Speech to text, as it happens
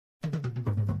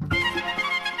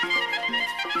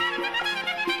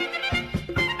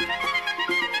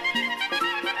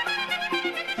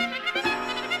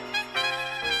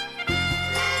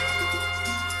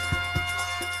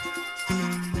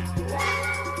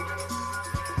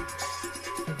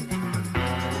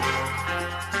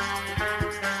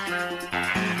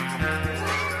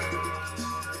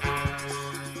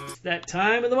that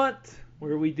time of the month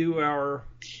where we do our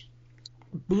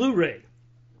Blu Ray,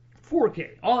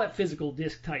 4K, all that physical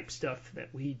disc type stuff that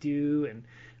we do. And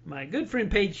my good friend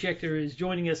Paige Schector is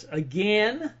joining us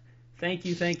again. Thank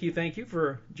you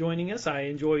for joining us. I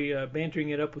enjoy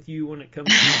bantering it up with you when it comes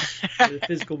to the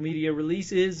physical media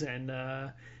releases,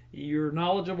 and you're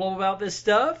knowledgeable about this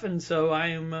stuff, and so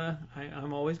I'm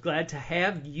always glad to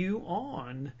have you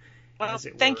on. Well,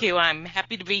 thank you. I'm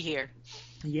happy to be here.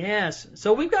 Yes.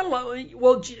 So we've got a lot.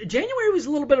 Well, January was a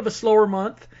little bit of a slower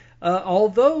month,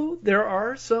 although there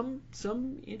are some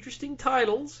interesting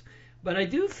titles. But I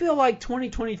do feel like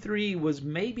 2023 was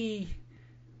maybe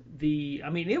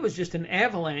it was just an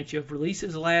avalanche of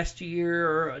releases last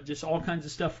year, just all kinds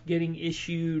of stuff getting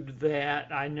issued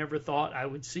that I never thought I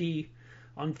would see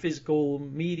on physical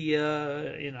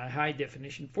media in a high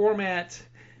definition format.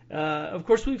 Of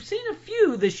course, we've seen a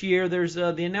few this year. There's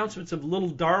the announcements of Little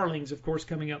Darlings, of course,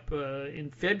 coming up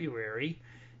in February.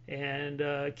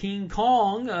 And King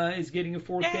Kong is getting a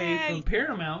 4K Yay! From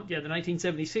Paramount. Yeah, the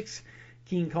 1976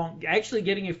 King Kong actually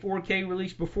getting a 4K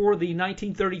release before the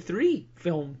 1933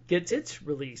 film gets its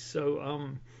release. So,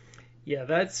 yeah,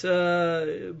 that's.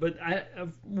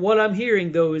 What I'm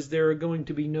hearing, though, is there are going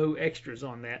to be no extras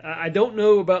on that. I don't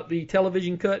know about the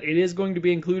television cut. It is going to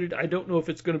be included. I don't know if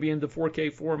it's going to be in the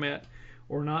 4K format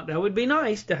or not. That would be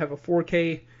nice to have a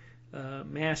 4K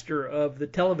master of the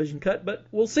television cut, but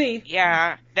we'll see.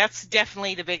 Yeah, that's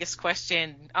definitely the biggest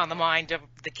question on the mind of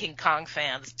the King Kong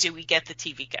fans. Do we get the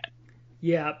TV cut?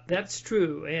 Yeah, that's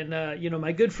true. And,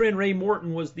 my good friend Ray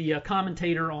Morton was the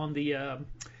commentator on the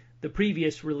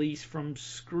previous release from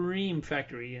Scream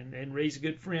Factory, and Ray's a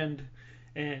good friend.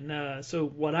 And so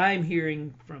what I'm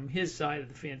hearing from his side of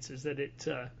the fence is that it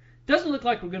doesn't look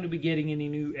like we're going to be getting any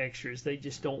new extras. They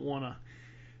just don't want to.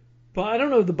 But I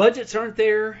don't know. The budgets aren't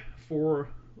there for,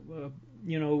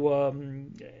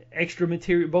 extra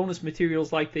material, bonus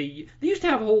materials like they used to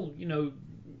have a whole,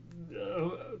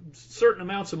 certain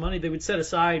amounts of money they would set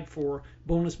aside for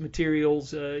bonus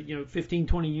materials, 15,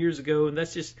 20 years ago. And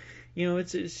that's just,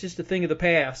 it's just a thing of the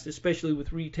past, especially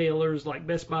with retailers like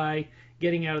Best Buy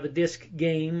getting out of the disc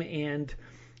game. And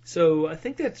so I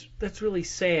think that's really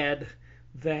sad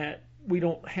that we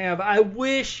don't have. I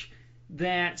wish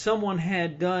that someone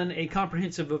had done a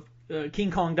comprehensive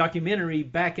King Kong documentary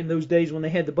back in those days when they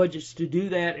had the budgets to do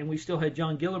that, and we still had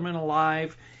John Gillerman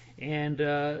alive,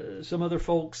 and some other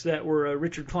folks that were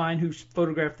Richard Klein, who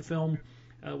photographed the film,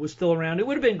 was still around. It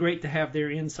would have been great to have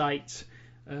their insights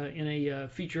in a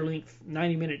feature-length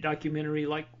 90-minute documentary,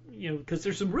 because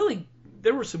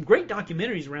there were some great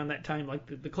documentaries around that time,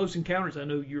 like the Close Encounters. I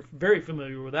know you're very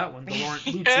familiar with that one, the Laurent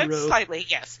Boutsireau. Slightly,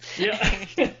 yes.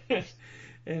 Yeah.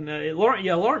 And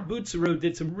Laurent Boutsireau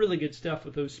did some really good stuff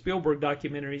with those Spielberg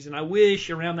documentaries, and I wish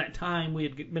around that time we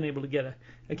had been able to get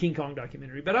a King Kong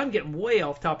documentary. But I'm getting way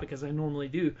off topic as I normally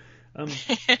do. But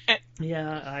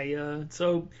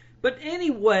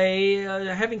anyway,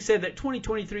 having said that,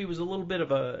 2023 was a little bit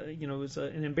of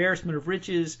an embarrassment of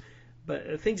riches.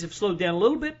 But things have slowed down a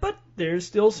little bit, but there's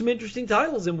still some interesting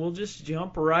titles, and we'll just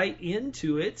jump right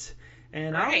into it.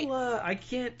 And right.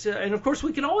 And of course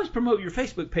we can always promote your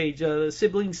Facebook page,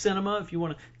 Sibling Cinema, if you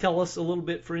want to tell us a little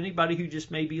bit for anybody who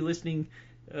just may be listening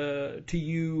to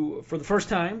you for the first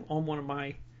time on one of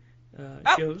my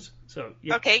shows. So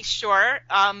yeah. Okay, sure.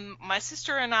 My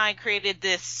sister and I created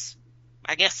this,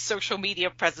 I guess, social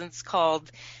media presence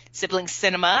called Sibling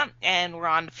Cinema, and we're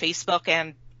on Facebook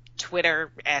and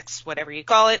Twitter, X, whatever you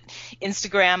call it,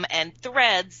 Instagram, and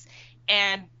Threads.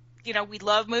 And we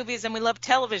love movies and we love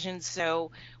television, so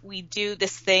we do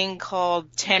this thing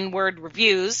called 10-word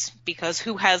reviews, because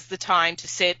who has the time to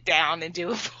sit down and do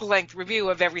a full-length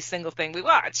review of every single thing we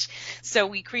watch? So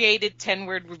we created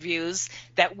 10-word reviews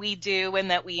that we do and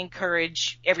that we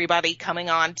encourage everybody coming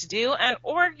on to do.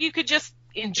 Or you could just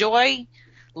enjoy,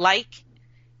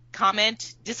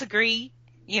 comment, disagree.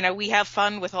 We have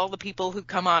fun with all the people who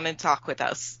come on and talk with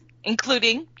us,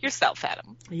 including yourself,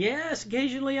 Adam. Yes,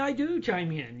 occasionally I do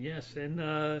chime in, yes. And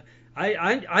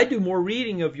I do more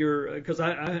reading of your, because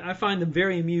I find them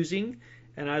very amusing,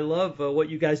 and I love what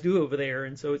you guys do over there.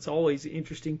 And so it's always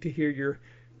interesting to hear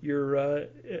your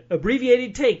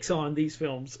abbreviated takes on these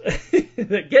films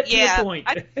that get to the point.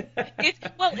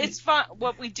 It's fun.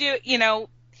 What we do,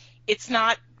 it's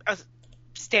not a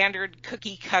standard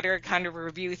cookie cutter kind of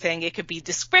review thing. It could be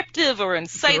descriptive or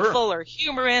insightful or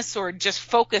humorous or just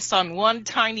focus on one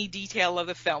tiny detail of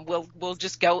the film. We'll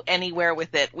just go anywhere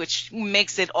with it, which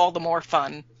makes it all the more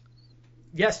fun.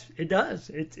 Yes, it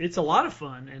does. It's a lot of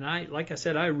fun, and like I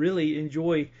said, I really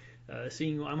enjoy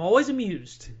seeing. I'm always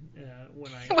amused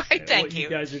when I Thank what you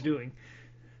guys are doing.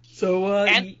 So,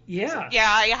 And yeah. yeah,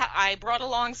 I brought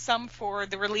along some for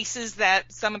the releases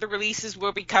that some of the releases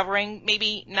we'll be covering.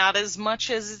 Maybe not as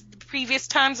much as the previous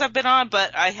times I've been on,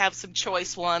 but I have some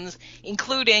choice ones,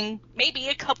 including maybe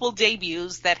a couple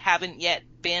debuts that haven't yet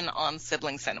been on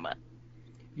Sibling Cinema.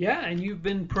 Yeah, and you've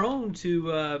been prone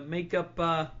to make up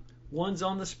ones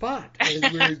on the spot as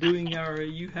we're doing our.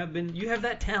 You have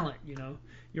that talent,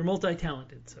 You're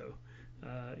multi-talented, so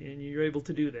and you're able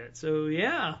to do that. So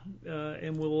yeah,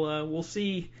 and we'll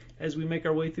see as we make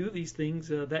our way through these things.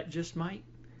 That just might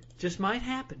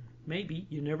happen. Maybe,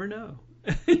 you never know.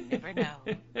 You never know.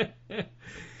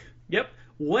 Yep.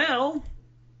 Well,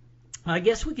 I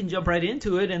guess we can jump right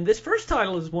into it. And this first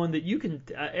title is one that you can.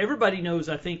 Everybody knows.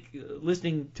 I think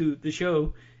listening to the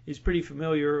show is pretty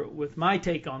familiar with my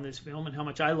take on this film and how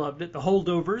much I loved it. The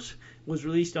Holdovers was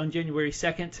released on January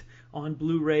 2nd on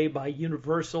Blu Ray by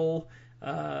Universal.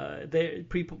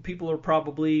 People are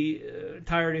probably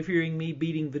tired of hearing me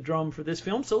beating the drum for this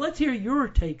film, so let's hear your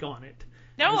take on it.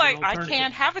 No, I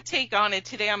can't have a take on it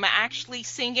today. I'm actually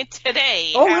seeing it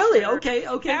today. Oh, really? Okay,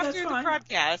 after that's fine. The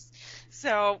broadcast.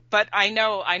 So, but I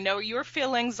know your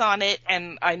feelings on it,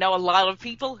 and I know a lot of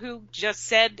people who just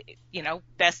said,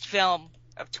 best film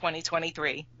of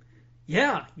 2023.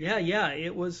 Yeah.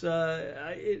 It was.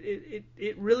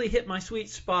 It really hit my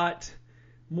sweet spot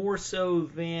more so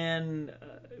than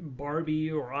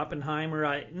Barbie or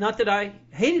Oppenheimer. Not that I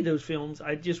hated those films.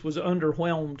 I just was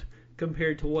underwhelmed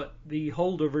compared to what the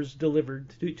Holdovers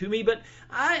delivered to me. But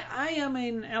I am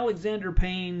an Alexander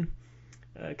Payne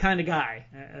kind of guy,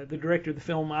 the director of the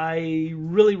film. I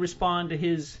really respond to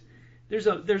his. There's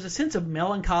a sense of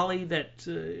melancholy that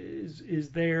is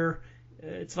there.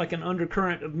 It's like an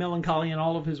undercurrent of melancholy in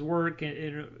all of his work,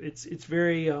 and it's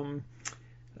very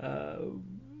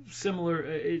similar.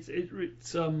 It's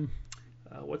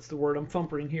what's the word I'm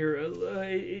fumbling here?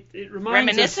 It reminds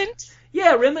reminiscent. Us,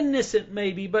 yeah, reminiscent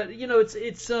maybe, but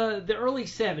it's the early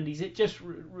 '70s. It just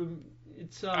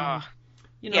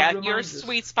yeah, your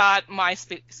sweet spot, my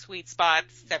sweet spot,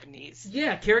 '70s.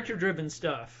 Yeah, character-driven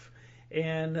stuff.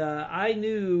 And I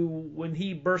knew when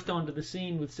he burst onto the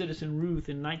scene with Citizen Ruth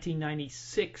in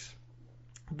 1996,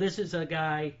 this is a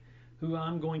guy who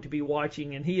I'm going to be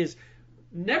watching, and he is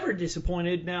never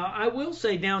disappointed. Now, I will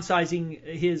say, downsizing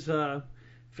his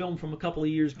film from a couple of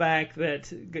years back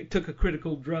that took a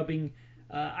critical drubbing,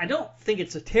 I don't think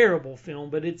it's a terrible film,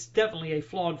 but it's definitely a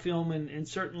flawed film and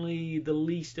certainly the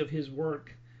least of his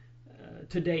work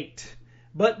to date.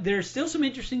 But there's still some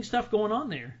interesting stuff going on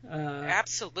there.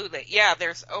 Absolutely. Yeah,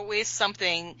 there's always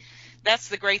something. That's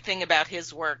the great thing about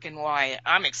his work and why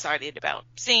I'm excited about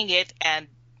seeing it. And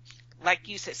like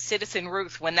you said, Citizen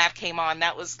Ruth, when that came on,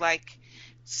 that was like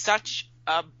such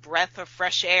a breath of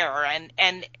fresh air.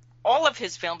 And all of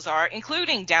his films are,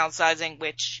 including Downsizing,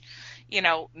 which,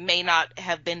 may not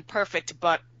have been perfect,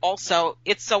 but also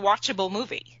it's a watchable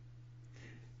movie.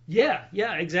 Yeah,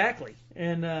 exactly.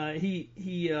 And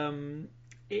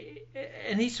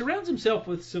he surrounds himself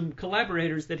with some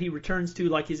collaborators that he returns to,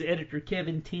 like his editor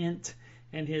Kevin Tent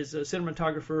and his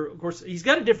cinematographer. Of course, he's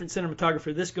got a different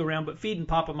cinematographer this go round, but Feed and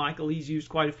Papa Michael he's used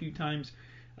quite a few times.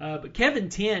 But Kevin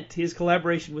Tent, his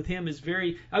collaboration with him is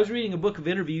very. I was reading a book of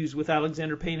interviews with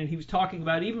Alexander Payne, and he was talking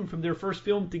about even from their first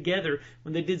film together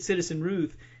when they did Citizen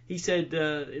Ruth. He said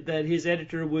that his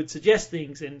editor would suggest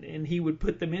things and he would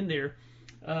put them in there.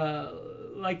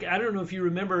 Like, I don't know if you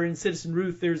remember in Citizen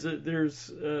Ruth, there's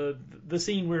the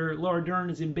scene where Laura Dern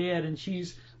is in bed and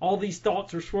all these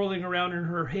thoughts are swirling around in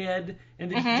her head,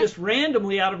 and it's just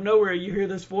randomly out of nowhere you hear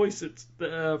this voice. It's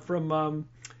from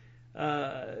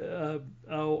the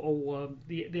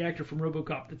actor from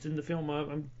RoboCop that's in the film.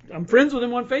 I'm friends with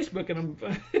him on Facebook, and I'm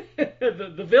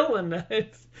the villain.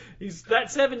 He's that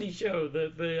 '70s show.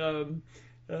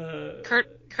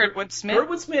 Kurtwood Smith.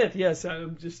 Kurtwood Smith, yes. I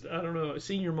don't know, a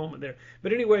senior moment there.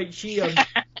 But anyway, she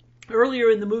earlier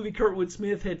in the movie, Kurtwood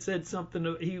Smith had said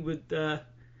something. He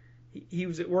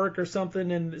was at work or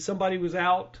something, and somebody was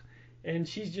out, and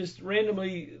she's just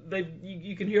randomly.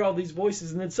 You can hear all these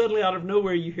voices, and then suddenly out of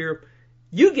nowhere you hear,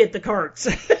 "You get the carts."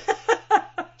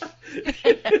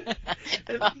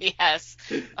 Oh, yes.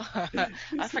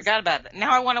 I forgot about that.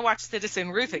 Now I want to watch Citizen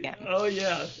Ruth again. Oh,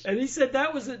 yeah. And he said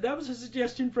that was a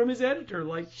suggestion from his editor.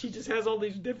 Like, she just has all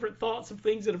these different thoughts of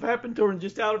things that have happened to her, and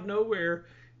just out of nowhere,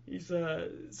 he's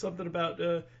something about,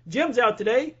 Jim's out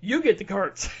today, you get the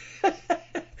carts.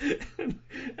 And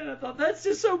I thought, that's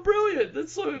just so brilliant.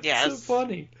 That's so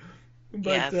funny.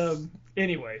 But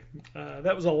anyway,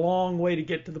 that was a long way to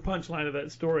get to the punchline of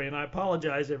that story, and I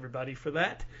apologize, everybody, for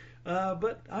that.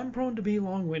 But I'm prone to be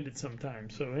long-winded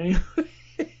sometimes, so anyway.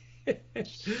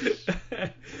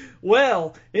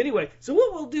 Well, anyway, so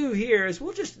what we'll do here is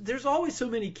there's always so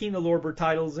many Kino Lorber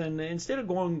titles, and instead of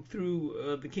going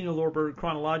through the Kino Lorber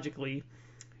chronologically,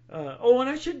 and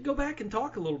I should go back and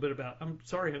talk a little bit about, I'm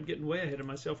sorry, I'm getting way ahead of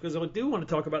myself, because I do want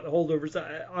to talk about the holdovers.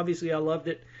 Obviously, I loved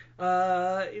it.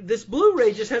 This Blu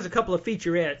Ray just has a couple of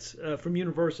featurettes from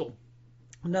Universal.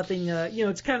 Nothing,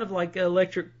 it's kind of like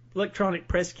electronic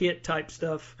press kit type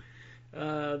stuff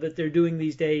that they're doing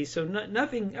these days. So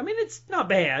nothing. I mean, it's not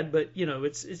bad, but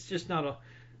it's just not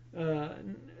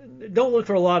don't look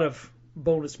for a lot of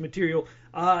bonus material.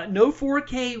 No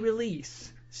 4K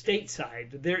release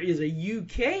stateside. There is a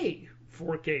UK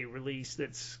 4K release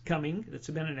that's coming. That's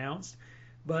been announced,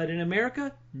 but in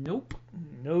America, nope,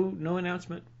 no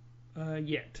announcement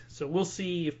yet. So we'll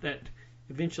see if that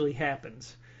eventually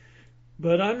happens.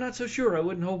 But I'm not so sure. I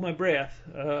wouldn't hold my breath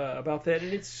about that.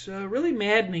 And it's really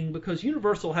maddening because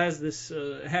Universal has this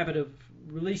habit of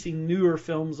releasing newer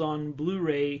films on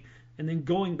Blu-ray and then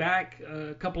going back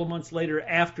a couple of months later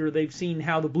after they've seen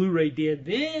how the Blu-ray did.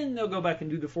 Then they'll go back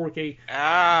and do the 4K. Oh.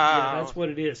 Yeah, that's what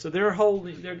it is. So they're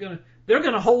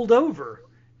gonna hold over.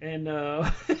 And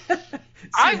I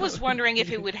was wondering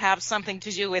if it would have something to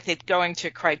do with it going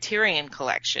to Criterion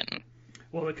Collection.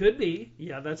 Well, it could be.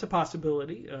 Yeah, that's a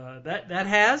possibility. That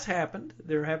has happened.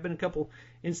 There have been a couple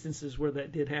instances where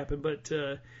that did happen. But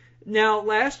now,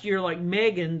 last year, like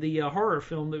Megan, the horror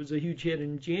film that was a huge hit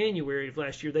in January of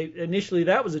last year, initially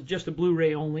that was just a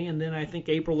Blu-ray only, and then I think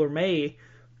April or May,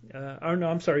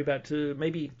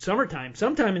 maybe summertime.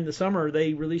 Sometime in the summer,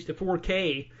 they released a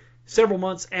 4K several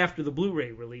months after the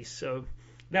Blu-ray release. So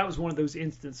that was one of those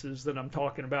instances that I'm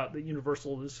talking about that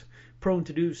Universal is prone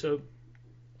to do. So.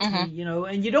 Mm-hmm.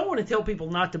 And you don't want to tell people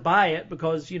not to buy it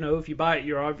because, if you buy it,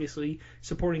 you're obviously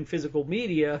supporting physical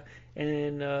media,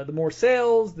 and the more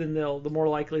sales, then the more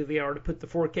likely they are to put the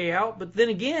 4K out. But then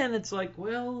again, it's like,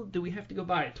 well, do we have to go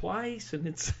buy it twice? And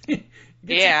it's a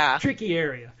tricky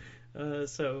area.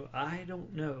 So I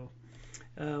don't know.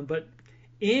 But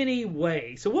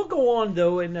anyway, so we'll go on,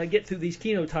 though, and get through these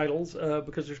Kino titles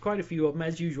because there's quite a few of them,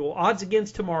 as usual. Odds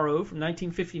Against Tomorrow from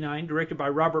 1959, directed by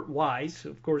Robert Wise.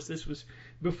 Of course, this was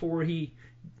before he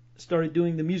started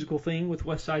doing the musical thing with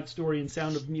West Side Story and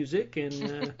Sound of Music,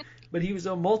 and but he was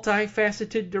a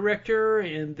multifaceted director,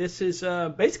 and this is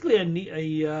basically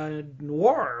a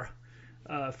noir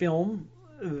film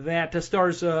that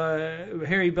stars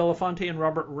Harry Belafonte and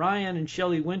Robert Ryan and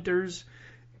Shelley Winters,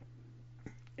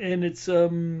 and it's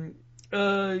you've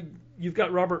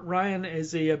got Robert Ryan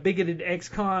as a bigoted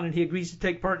ex-con, and he agrees to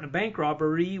take part in a bank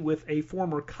robbery with a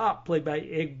former cop played by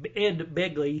Ed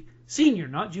Begley, Sr.,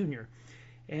 not Jr.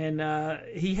 And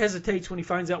he hesitates when he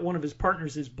finds out one of his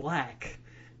partners is black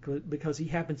because he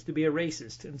happens to be a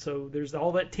racist. And so there's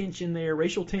all that tension there,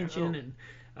 racial tension. And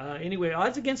anyway,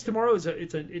 Odds Against Tomorrow is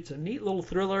it's a neat little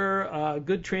thriller,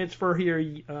 good transfer here.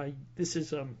 This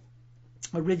is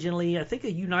originally, I think,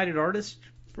 a United Artists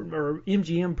or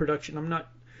MGM production.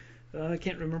 I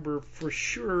can't remember for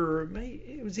sure.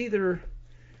 It was either,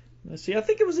 let's see, I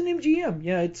think it was an MGM.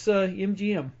 Yeah, it's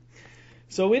MGM.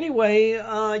 So anyway,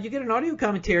 you get an audio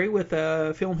commentary with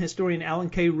film historian Alan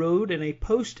K. Rode and a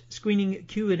post-screening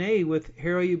Q&A with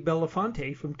Harry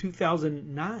Belafonte from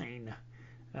 2009.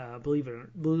 Believe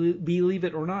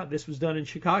it or not, this was done in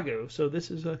Chicago. So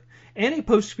this is and a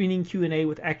post-screening Q&A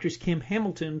with actress Kim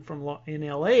Hamilton in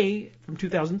L.A. from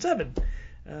 2007.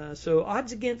 So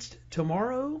Odds Against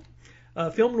Tomorrow.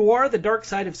 Film Noir, The Dark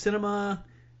Side of Cinema.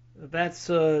 That's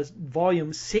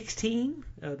volume 16.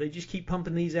 They just keep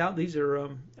pumping these out. These are,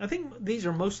 I think these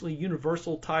are mostly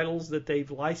Universal titles that they've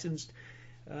licensed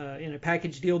in a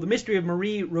package deal. The Mystery of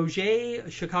Marie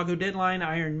Roget, Chicago Deadline,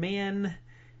 Iron Man.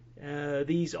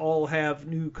 These all have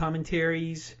new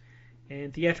commentaries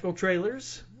and theatrical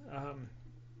trailers.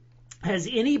 Has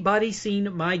anybody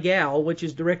seen My Gal, which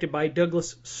is directed by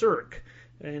Douglas Sirk?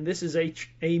 And this is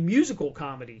a musical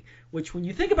comedy, which when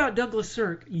you think about Douglas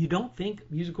Sirk, you don't think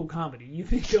musical comedy. You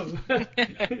think of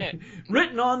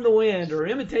Written on the Wind or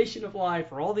Imitation of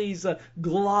Life or all these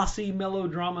glossy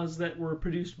melodramas that were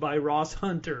produced by Ross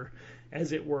Hunter,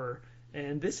 as it were.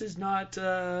 And this is not,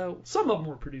 some of them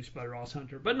were produced by Ross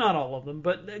Hunter, but not all of them.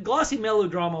 But glossy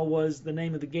melodrama was the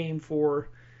name of the game for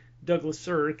Douglas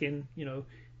Sirk, and,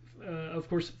 of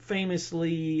course,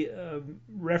 famously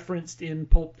referenced in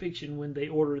Pulp Fiction when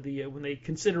they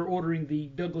consider ordering the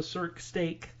Douglas Sirk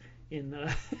steak in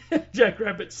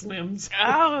Jackrabbit Slims.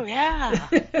 Oh yeah.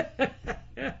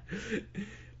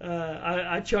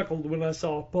 I chuckled when I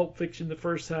saw Pulp Fiction the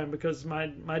first time because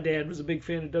my dad was a big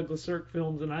fan of Douglas Sirk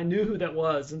films, and I knew who that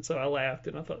was, and so I laughed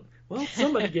and I thought, well,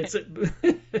 somebody gets it.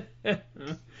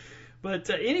 But But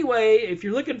anyway, if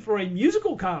you're looking for a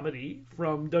musical comedy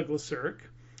from Douglas Sirk,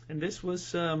 and this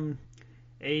was a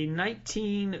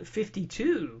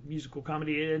 1952 musical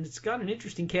comedy, and it's got an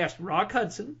interesting cast. Rock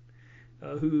Hudson,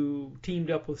 who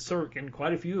teamed up with Sirk in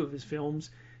quite a few of his films,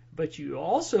 but you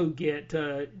also get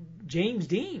James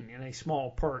Dean in a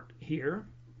small part here.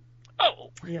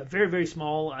 Oh. Yeah, very, very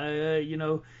small.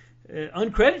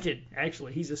 Uncredited,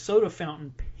 actually. He's a soda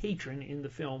fountain patron in the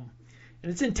film.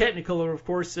 And it's in Technicolor, of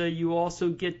course. You also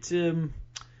get, such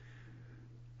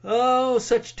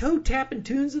toe-tapping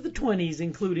tunes of the 20s,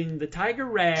 including The Tiger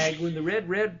Rag, When the Red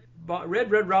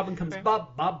Robin Comes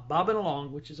Bobbing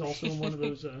Along, which is also in one of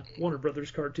those Warner Brothers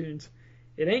cartoons.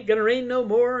 It Ain't Gonna Rain No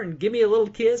More, and Give Me a Little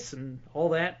Kiss, and all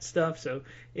that stuff. So,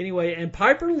 anyway, and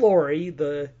Piper Laurie,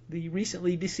 the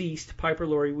recently deceased Piper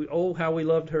Laurie, how we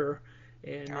loved her.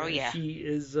 And she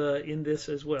is in this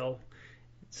as well.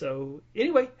 So,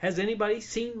 anyway, has anybody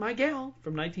seen My Gal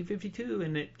from 1952?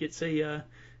 And it gets a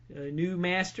new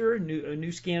master, a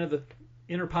new scan of the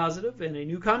inner positive, and a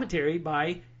new commentary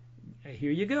by,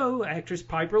 here you go, actress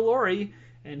Piper Laurie.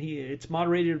 And it's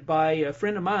moderated by a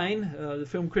friend of mine, the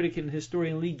film critic and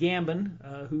historian Lee Gambin,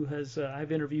 who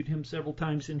I've interviewed him several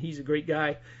times, and he's a great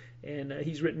guy. And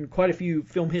he's written quite a few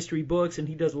film history books, and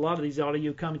he does a lot of these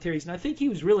audio commentaries. And I think he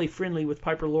was really friendly with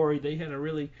Piper Laurie. They had a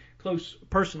really close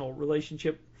personal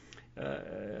relationship.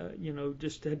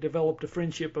 Just had developed a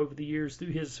friendship over the years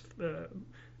through his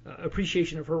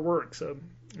appreciation of her work. So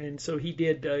he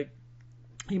did.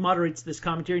 He moderates this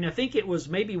commentary, and I think it was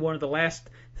maybe one of the last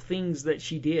things that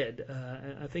she did.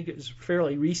 I think it was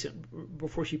fairly recent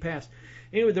before she passed.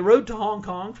 Anyway, The Road to Hong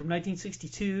Kong from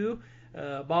 1962.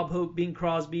 Bob Hope, Bing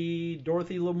Crosby,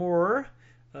 Dorothy Lamour,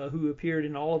 who appeared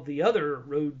in all of the other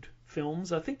road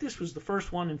films. I think this was the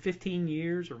first one in 15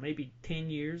 years or maybe 10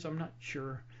 years. I'm not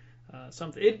sure.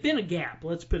 It'd been a gap,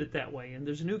 let's put it that way. And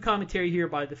there's a new commentary here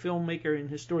by the filmmaker and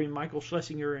historian Michael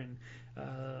Schlesinger and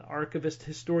archivist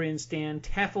historian Stan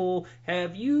Taffel.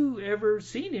 Have you ever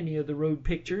seen any of the road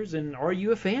pictures, and are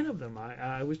you a fan of them?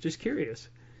 I was just curious.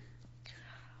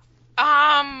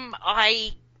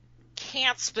 I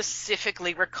can't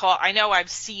specifically recall. I know I've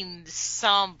seen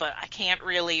some, but I can't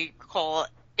really recall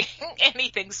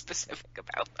anything specific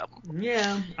about them.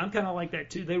 Yeah, I'm kind of like that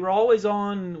too. They were always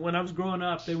on when I was growing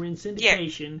up. They were in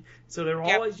syndication, so they were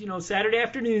always, Saturday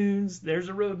afternoons. There's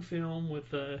a road film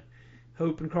with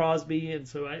Hope and Crosby, and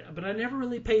but I never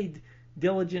really paid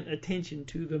diligent attention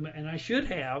to them, and I should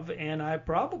have, and I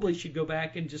probably should go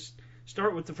back and just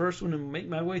start with the first one and make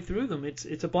my way through them.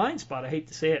 It's a blind spot. I hate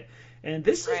to say it. And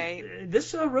this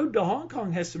Road to Hong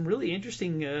Kong has some really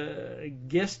interesting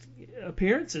guest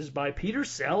appearances by Peter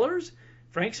Sellers,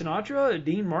 Frank Sinatra,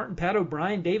 Dean Martin, Pat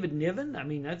O'Brien, David Niven. I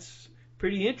mean, that's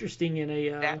pretty interesting in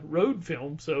a road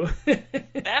film. So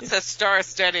that's a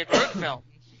star-studded road film.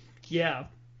 Yeah.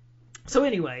 So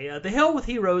anyway, The Hell with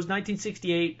Heroes,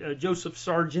 1968. Joseph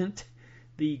Sargent,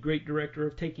 the great director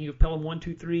of Taking of Pelham 1,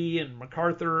 2, 3, and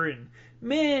MacArthur, and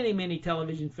many, many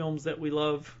television films that we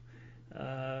love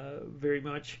very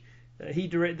much.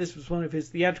 This was one of his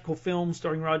theatrical films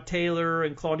starring Rod Taylor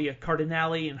and Claudia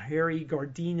Cardinale and Harry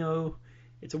Gardino.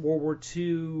 It's a World War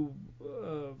II,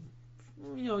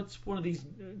 it's one of these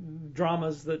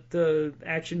dramas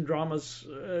action dramas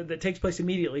that takes place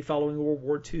immediately following World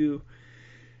War II.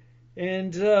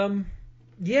 And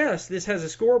yes, this has a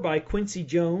score by Quincy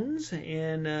Jones,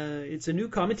 and it's a new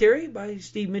commentary by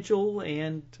Steve Mitchell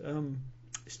and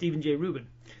Stephen J. Rubin.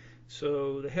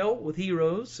 So, The Hell with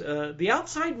Heroes. The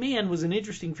Outside Man was an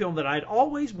interesting film that I'd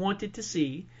always wanted to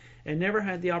see and never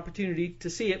had the opportunity to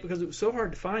see it because it was so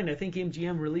hard to find. I think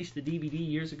MGM released the DVD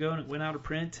years ago and it went out of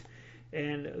print.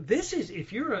 And this is,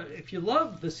 if you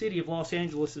love the city of Los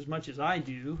Angeles as much as I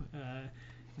do,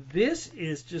 this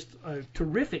is just a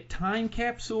terrific time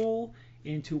capsule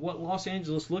into what Los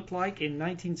Angeles looked like in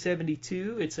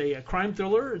 1972. It's a crime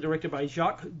thriller directed by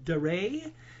Jacques Deray.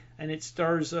 And it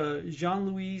stars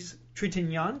Jean-Louis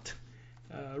Trintignant,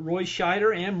 Roy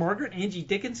Scheider, Anne Margaret, Angie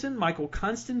Dickinson, Michael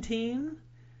Constantine,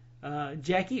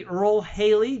 Jackie Earl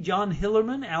Haley, John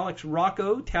Hillerman, Alex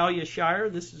Rocco, Talia Shire.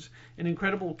 This is an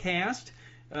incredible cast.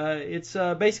 It's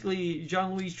basically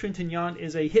Jean-Louis Trintignant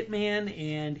is a hitman,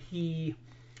 and he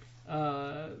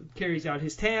carries out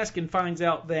his task and finds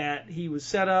out that he was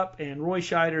set up, and Roy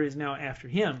Scheider is now after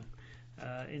him.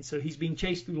 And so he's being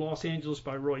chased through Los Angeles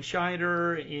by Roy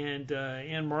Scheider, and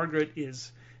Anne Margaret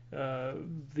is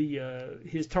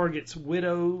his target's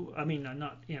widow. I mean,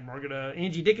 not Anne Margaret.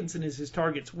 Angie Dickinson is his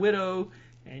target's widow,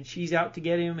 and she's out to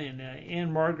get him. And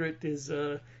Anne Margaret is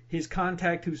his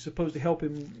contact, who's supposed to help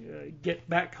him get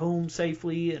back home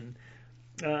safely. And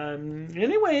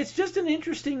Anyway, it's just an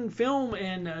interesting film,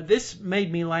 and this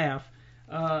made me laugh.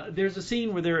 There's a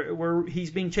scene where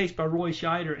he's being chased by Roy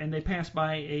Scheider, and they pass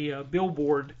by a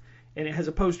billboard, and it has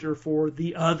a poster for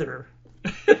The Other.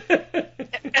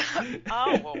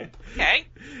 Oh, okay.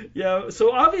 Yeah,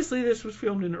 so obviously this was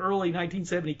filmed in early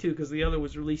 1972 because The Other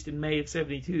was released in May of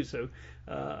 '72. So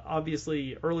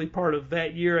obviously early part of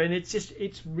that year, and it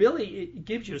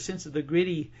gives you a sense of the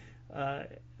gritty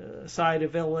side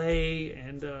of LA,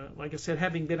 and like I said,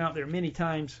 having been out there many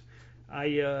times,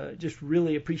 I just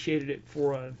really appreciated it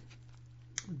for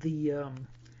the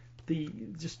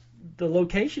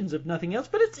locations, if nothing else.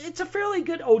 But it's a fairly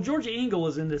good. Oh, Georgia Engel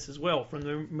is in this as well from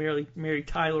the Mary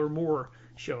Tyler Moore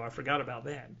show. I forgot about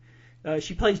that.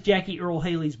 She plays Jackie Earle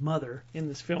Haley's mother in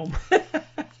this film.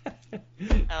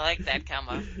 I like that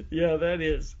combo. Yeah, that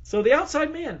is. So The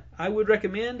Outside Man, I would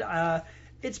recommend.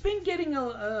 It's been getting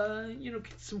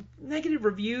some negative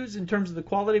reviews in terms of the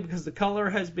quality because the color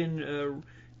has been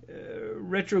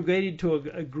retrograded to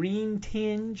a green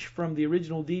tinge from the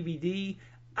original DVD.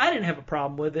 I didn't have a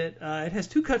problem with it. It has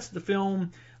two cuts of the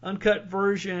film, uncut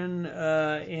version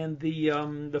and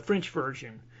the French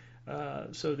version.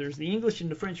 So there's the English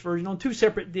and the French version on two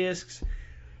separate discs.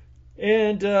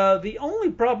 And the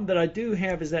only problem that I do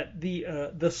have is that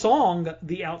the song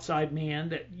 "The Outside Man"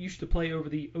 that used to play over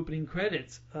the opening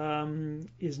credits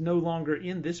is no longer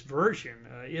in this version.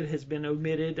 It has been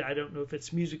omitted. I don't know if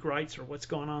it's music rights or what's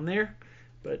going on there,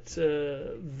 but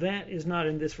that is not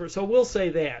in this version. So we'll say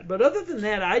that. But other than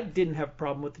that, I didn't have a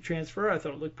problem with the transfer. I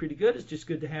thought it looked pretty good. It's just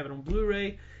good to have it on Blu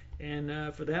Ray,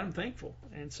 and for that I'm thankful.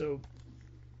 And so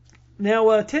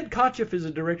now Ted Kotcheff is a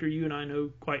director you and I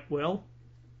know quite well.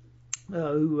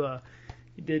 Who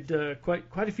did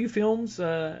quite a few films.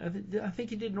 I think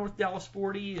he did North Dallas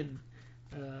 40, and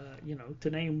to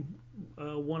name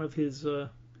one of his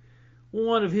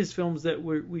films that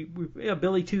we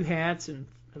Billy Two Hats, and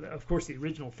of course the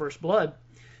original First Blood.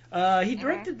 He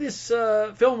directed this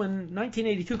film in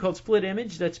 1982 called Split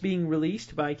Image that's being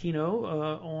released by Kino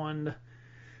on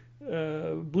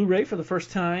Blu Ray for the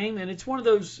first time, and it's one of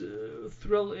those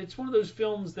It's one of those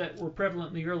films that were prevalent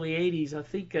in the early '80s. I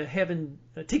think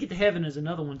Ticket to Heaven is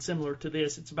another one similar to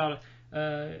this. It's about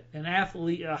an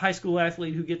athlete, a high school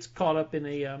athlete who gets caught up in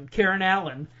a Karen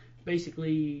Allen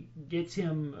basically gets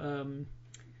him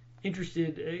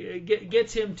interested,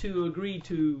 gets him to agree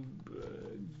to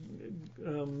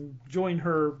join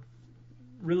her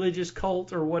religious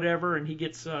cult or whatever, and he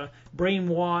gets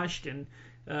brainwashed, and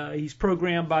he's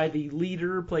programmed by the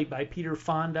leader, played by Peter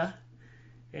Fonda.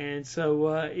 And so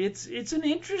it's an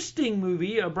interesting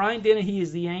movie. Brian Dennehy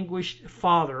is the anguished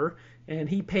father, and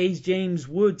he pays James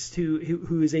Woods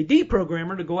who is a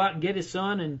deprogrammer, to go out and get his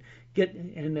son and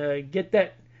get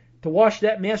that, to wash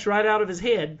that mess right out of his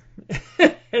head,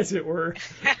 as it were.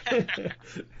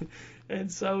 And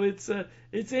so it's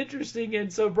interesting.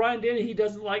 And so Brian Dennehy, he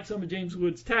doesn't like some of James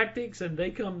Woods' tactics, and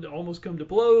they almost come to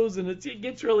blows, and it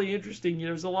gets really interesting.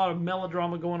 There's a lot of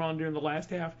melodrama going on during the last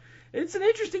half. It's an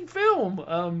interesting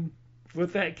film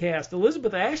with that cast.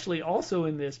 Elizabeth Ashley also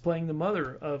in this, playing the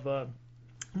mother of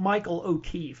Michael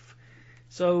O'Keefe.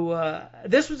 So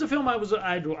this was a film I was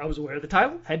aware of the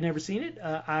title, had never seen it.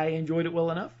 I enjoyed it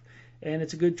well enough, and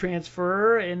it's a good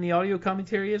transfer. And the audio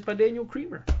commentary is by Daniel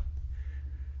Creamer.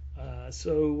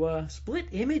 So Split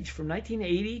Image from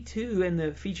 1982, and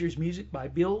the features music by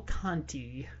Bill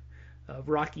Conti of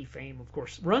Rocky fame, of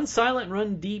course. Run Silent,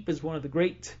 Run Deep is one of the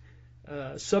great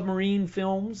submarine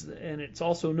films, and it's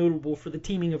also notable for the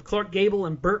teaming of Clark Gable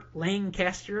and Burt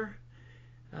Lancaster.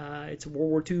 It's a World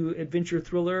War II adventure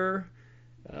thriller,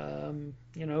 and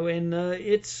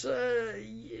it's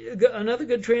another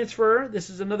good transfer. This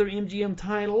is another MGM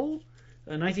title.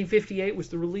 1958 was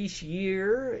the release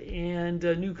year, and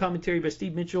new commentary by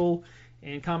Steve Mitchell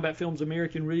and Combat Films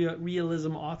American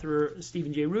Realism author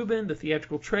Stephen J. Rubin. The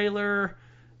theatrical trailer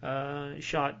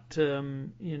shot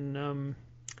in...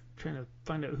 trying to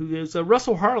find out who is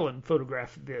Russell Harlan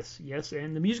photographed this. Yes,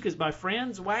 and the music is by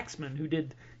Franz Waxman, who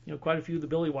did quite a few of the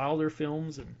Billy Wilder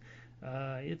films, and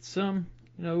it's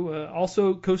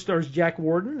also co-stars Jack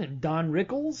Warden and Don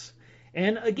Rickles,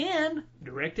 and again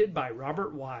directed by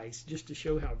Robert Wise, just to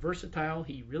show how versatile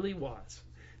he really was.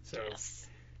 So yes.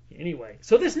 Anyway,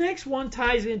 so this next one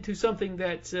ties into something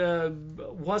that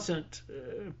wasn't.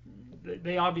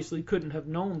 They obviously couldn't have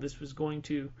known this was going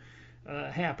to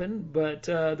happen, but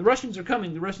The Russians Are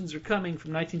Coming. The Russians Are Coming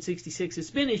from 1966.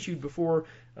 It's been issued before.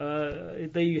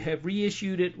 They have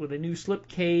reissued it with a new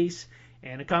slipcase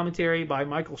and a commentary by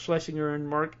Michael Schlesinger and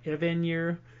Mark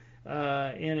Evanier,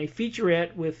 and a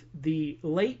featurette with the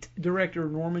late director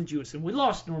Norman Jewison. We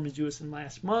lost Norman Jewison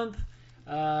last month.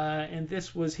 And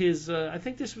this was his. I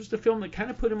think this was the film that kind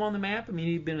of put him on the map. I mean,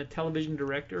 he'd been a television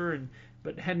director,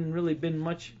 but hadn't really been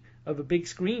much of a big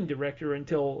screen director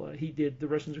until he did The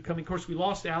Russians Are Coming. Of course, we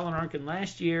lost Alan Arkin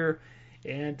last year,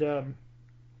 and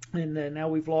now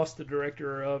we've lost the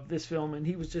director of this film, and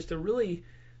he was just a really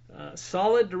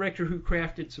solid director who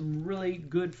crafted some really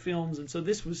good films. And so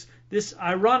this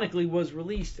ironically was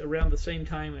released around the same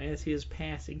time as his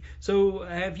passing. So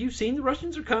have you seen The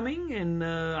Russians Are Coming? And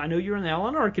I know you're an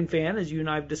Alan Arkin fan, as you and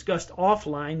I have discussed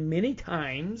offline many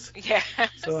times. Yes.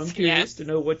 So I'm curious to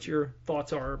know what your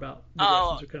thoughts are about The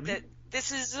Russians Are Coming.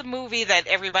 This is a movie that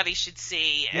everybody should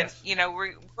see. Yes. And,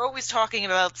 we're always talking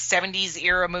about 70s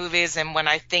era movies, and when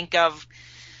I think of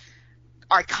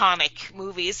iconic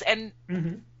movies, and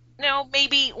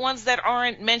maybe ones that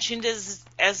aren't mentioned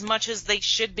as much as they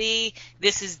should be,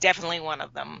 this is definitely one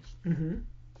of them. Mm-hmm.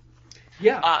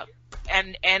 Yeah.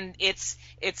 And it's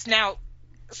now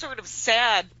sort of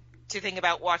sad to think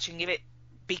about watching it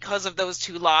because of those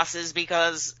two losses,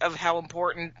 because of how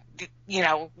important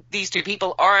these two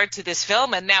people are to this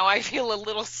film, and now I feel a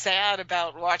little sad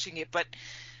about watching it, but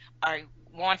I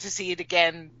want to see it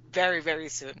again very, very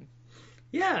soon.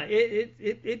 Yeah,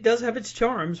 it does have its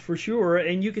charms for sure,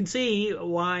 and you can see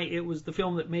why it was the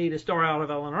film that made a star out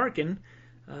of Alan Arkin,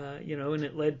 and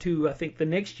it led to, I think, the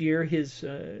next year his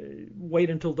Wait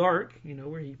Until Dark,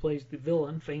 where he plays the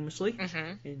villain famously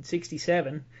in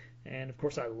 '67. And, of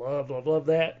course, I love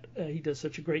that. He does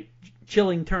such a great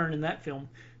chilling turn in that film.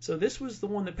 So this was the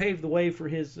one that paved the way for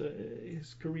his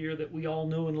career that we all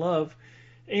know and love.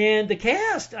 And the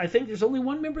cast, I think there's only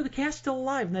one member of the cast still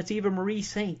alive, and that's Eva Marie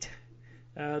Saint.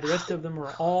 The rest of them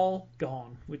are all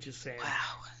gone, which is sad.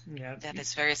 Wow. Yeah. That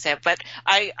is very sad. But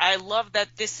I love that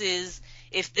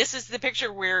if this is the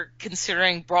picture we're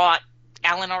considering brought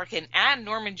Alan Arkin and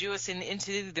Norman Jewison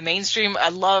into the mainstream, I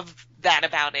love that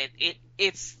about it.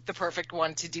 It's the perfect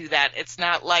one to do that. It's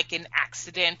not like an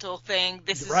accidental thing.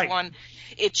 This is one.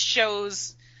 It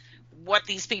shows what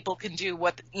these people can do,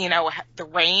 the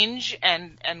range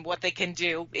and what they can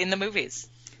do in the movies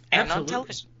and on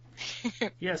television.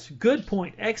 Yes, good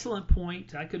point. Excellent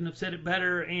point. I couldn't have said it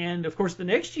better. And, of course, the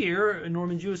next year,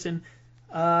 Norman Jewison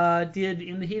did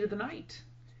In the Heat of the Night.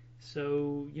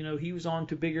 So, he was on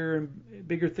to bigger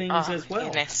things as well.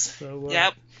 Goodness. So,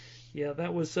 yep. Yeah,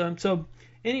 that was so.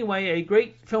 Anyway, a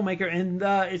great filmmaker, and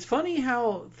it's funny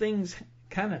how things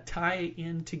kind of tie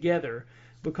in together,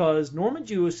 because Norman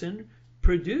Jewison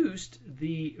produced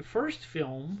the first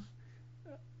film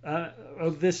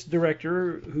of this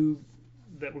director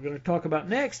that we're going to talk about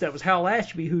next. That was Hal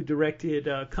Ashby, who directed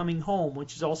Coming Home,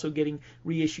 which is also getting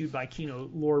reissued by Kino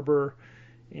Lorber.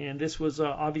 And this was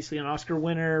obviously an Oscar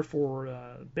winner for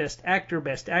Best Actor,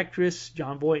 Best Actress,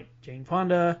 Jon Voight, Jane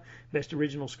Fonda, Best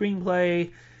Original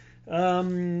Screenplay.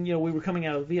 We were coming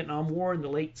out of the Vietnam War in the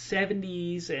late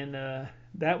 70s, and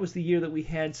that was the year that we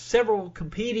had several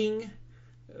competing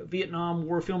Vietnam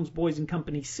War films, Boys in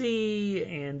Company C,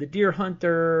 and The Deer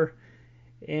Hunter,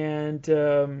 and,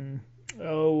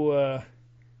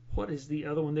 what is the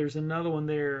other one? There's another one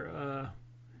there.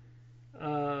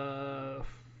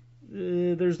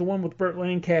 There's the one with Burt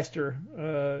Lancaster.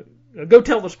 Go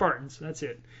Tell the Spartans. That's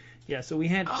it. Yeah, so we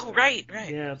had... Oh, right.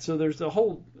 Yeah, so there's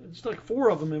it's like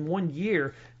 4 of them in 1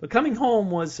 year. But Coming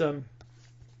Home was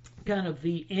kind of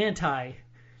the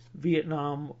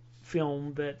anti-Vietnam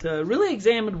film that really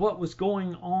examined what was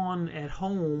going on at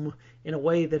home in a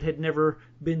way that had never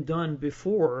been done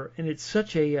before. And it's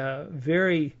such a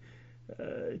very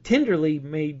tenderly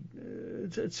made...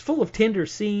 it's full of tender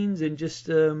scenes and just,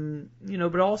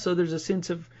 but also there's a sense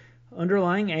of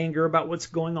underlying anger about what's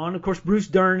going on. Of course, Bruce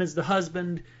Dern is the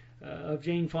husband of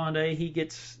Jane Fonda. He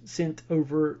gets sent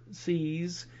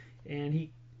overseas, and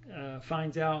he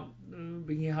finds out,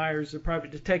 he hires a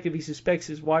private detective. He suspects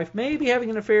his wife may be having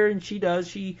an affair, and she does.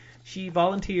 She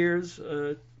volunteers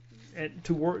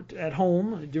to work at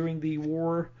home during the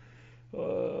war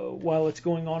while it's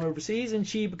going on overseas, and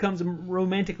she becomes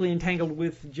romantically entangled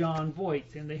with Jon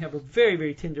Voight, and they have a very,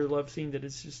 very tender love scene that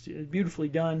is just beautifully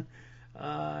done.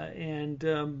 And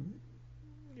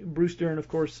Bruce Dern, of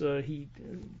course, he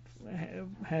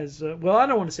has I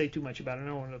don't want to say too much about it. I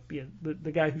don't want to be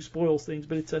the guy who spoils things,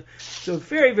 but it's a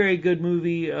very, very good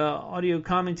movie. Audio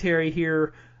commentary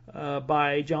here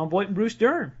by Jon Voight and Bruce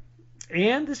Dern,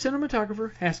 and the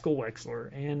cinematographer Haskell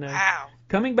Wexler. And wow.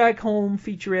 Coming Back Home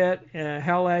featurette,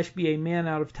 Hal Ashby, A Man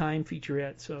Out of Time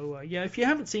featurette. So if you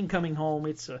haven't seen Coming Home,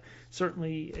 it's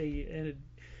certainly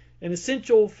an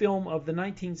essential film of the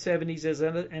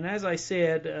 1970s. And as I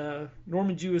said,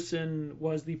 Norman Jewison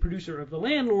was the producer of The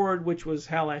Landlord, which was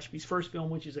Hal Ashby's first film,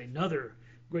 which is another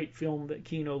great film that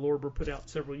Kino Lorber put out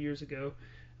several years ago.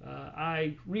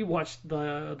 I rewatched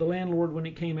the Landlord when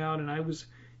it came out, and I was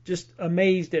just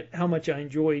amazed at how much I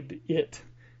enjoyed it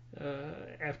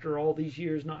after all these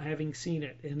years not having seen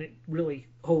it, and it really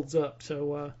holds up.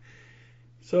 So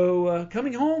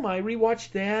coming home, I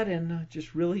rewatched that and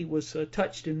just really was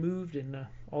touched and moved and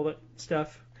all that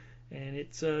stuff. And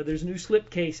it's there's a new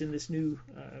slipcase in this new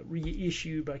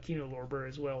reissue by Kino Lorber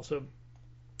as well. So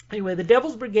anyway, The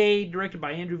Devil's Brigade, directed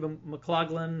by Andrew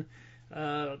McLaughlin.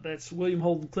 That's William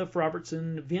Holden, Cliff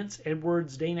Robertson, Vince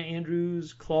Edwards, Dana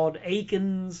Andrews, Claude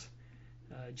Akins,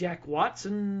 Jack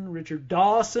Watson, Richard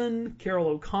Dawson, Carol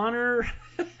O'Connor.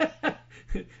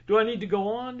 Do I need to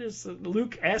go on? Does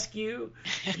Luke Askew,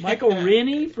 Michael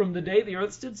Rennie from The Day the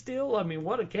Earth Stood Still? I mean,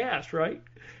 what a cast, right?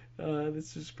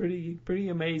 This is pretty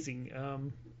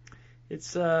amazing.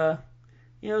 It's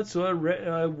it's a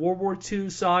World War II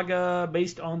saga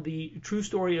based on the true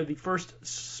story of the 1st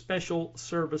Special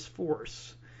Service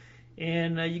Force.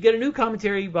 And you get a new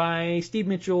commentary by Steve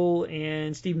Mitchell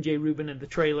and Stephen J. Rubin in the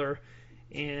trailer.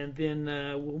 And then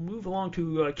we'll move along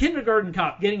to Kindergarten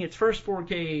Cop, getting its first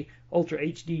 4K Ultra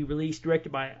HD release,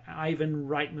 directed by Ivan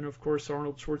Reitman, of course,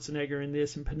 Arnold Schwarzenegger in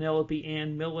this, and Penelope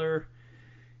Ann Miller,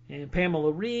 and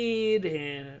Pamela Reed,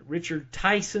 and Richard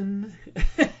Tyson.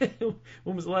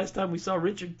 When was the last time we saw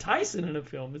Richard Tyson in a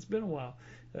film? It's been a while.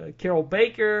 Carol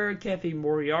Baker, Kathy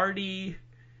Moriarty.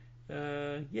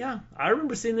 I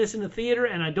remember seeing this in the theater,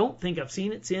 and I don't think I've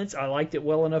seen it since. I liked it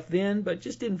well enough then, but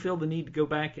just didn't feel the need to go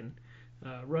back and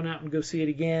run out and go see it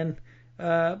again.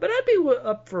 But I'd be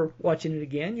up for watching it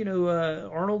again.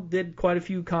 Arnold did quite a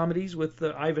few comedies with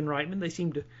Ivan Reitman. They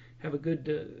seem to have a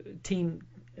good team.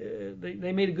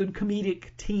 They made a good comedic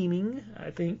teaming,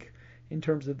 I think, in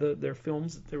terms of their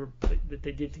films that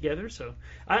they did together. So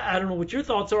I don't know what your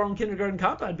thoughts are on Kindergarten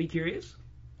Cop. I'd be curious.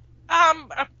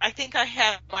 I think I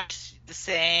have much the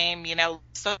same.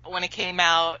 So when it came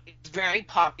out, it was very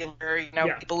popular.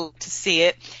 People loved to see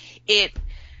it. It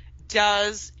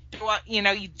does.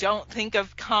 You don't think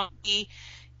of comedy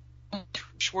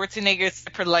Schwarzenegger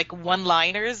for like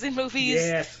one-liners in movies,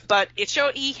 yes. But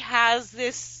he has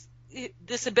this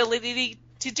ability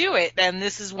to do it, and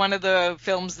this is one of the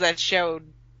films that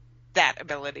showed that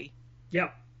ability.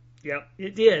 Yep,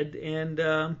 it did.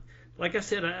 And like I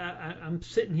said, I'm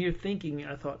sitting here thinking,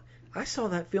 I thought, I saw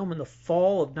that film in the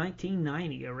fall of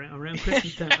 1990, around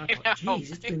Christmas time. I thought,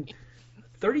 geez, it's been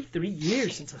 33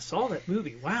 years since I saw that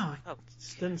movie. Wow, it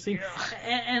doesn't seem.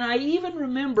 And I even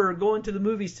remember going to the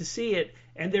movies to see it,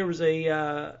 and there was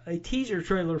a teaser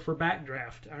trailer for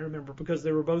Backdraft. I remember, because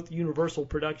they were both Universal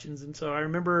productions, and so I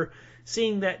remember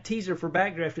seeing that teaser for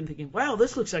Backdraft and thinking, "Wow,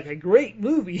 this looks like a great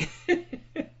movie."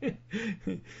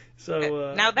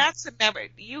 So now that's a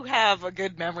memory. You have a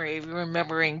good memory of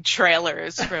remembering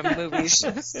trailers from movies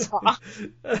you saw.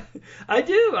 I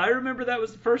do. I remember that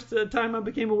was the first time I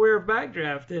became aware of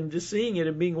Backdraft, and just seeing it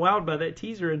and being wowed by that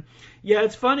teaser. And yeah,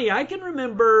 it's funny. I can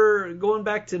remember going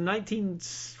back to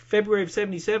February of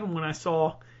 '77 when I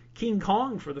saw King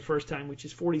Kong for the first time, which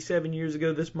is 47 years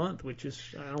ago this month. Which is,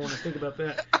 I don't want to think about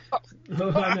that.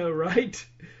 Oh, I know, right?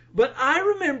 But I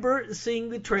remember seeing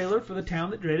the trailer for The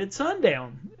Town That Dreaded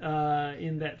Sundown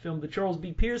in that film, the Charles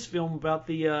B. Pierce film about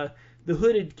the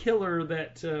hooded killer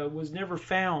that was never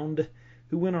found,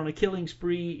 who went on a killing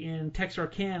spree in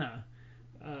Texarkana,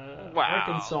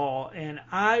 Arkansas. And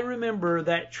I remember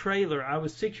that trailer. I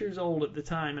was 6 years old at the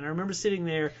time, and I remember sitting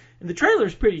there, and the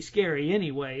trailer's pretty scary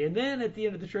anyway. And then at the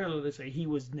end of the trailer, they say, "He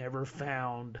was never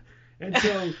found." And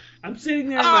so I'm sitting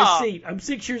there in my seat. I'm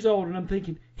 6 years old, and I'm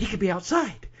thinking, he could be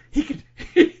outside. He could.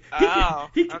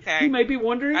 Okay. He may be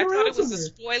wandering around I thought it was somewhere. a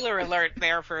spoiler alert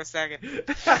there for a second.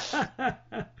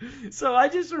 So I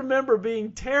just remember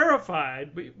being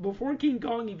terrified before King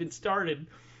Kong even started.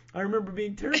 I remember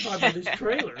being terrified by this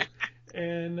trailer.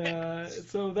 And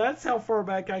so that's how far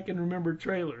back I can remember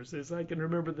trailers. Is I can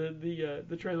remember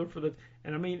the trailer for the,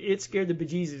 and I mean, it scared the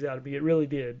bejesus out of me. It really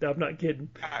did. I'm not kidding.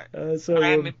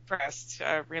 I'm impressed.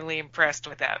 Really impressed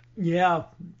with that. Yeah.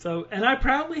 So, and I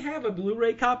proudly have a Blu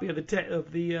Ray copy of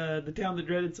the Town That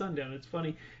Dreaded Sundown. It's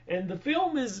funny, and the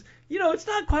film is, it's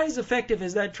not quite as effective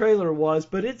as that trailer was,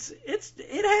 but it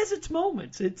has its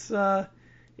moments. It's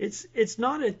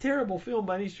not a terrible film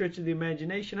by any stretch of the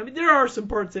imagination. I mean, there are some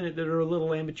parts in it that are a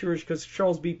little amateurish because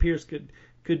Charles B. Pierce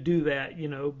could do that,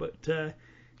 but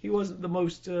he wasn't the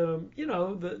most,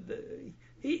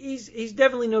 he's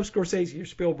definitely no Scorsese or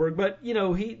Spielberg, but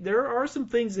there are some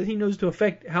things that he knows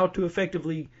how to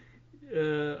effectively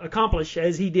accomplish,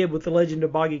 as he did with The Legend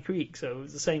of Boggy Creek. So it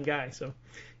was the same guy. So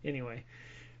anyway.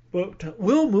 But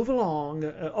we'll move along.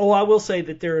 I will say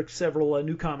that there are several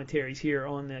new commentaries here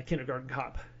on Kindergarten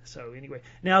Cop. So anyway,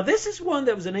 now this is one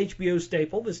that was an HBO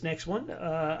staple, this next one.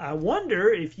 I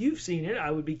wonder if you've seen it.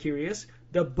 I would be curious.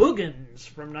 The Boogans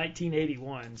from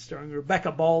 1981, starring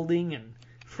Rebecca Balding and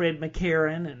Fred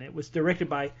McCarran, and it was directed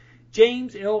by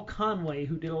James L. Conway,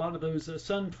 who did a lot of those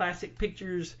Sun Classic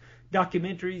Pictures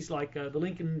documentaries like The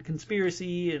Lincoln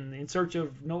Conspiracy and In Search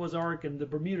of Noah's Ark and The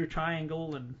Bermuda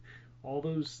Triangle and all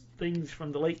those things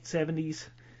from the late 70s.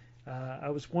 I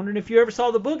was wondering if you ever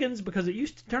saw The Boogans, because it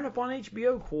used to turn up on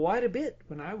HBO quite a bit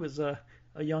when I was a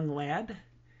young lad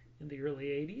in the early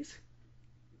 80s.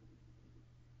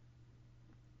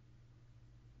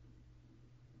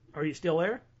 Are you still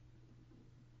there?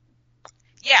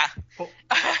 Yeah. Oh,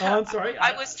 I'm sorry.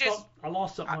 I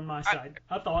lost something on my side.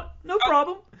 I thought, no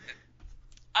problem.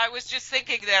 I was just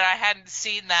thinking that I hadn't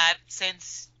seen that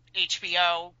since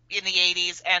HBO in the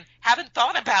 80s and haven't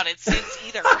thought about it since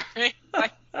either.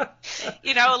 Like,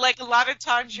 like a lot of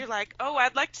times you're like, oh,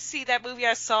 I'd like to see that movie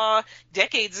I saw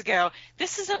decades ago.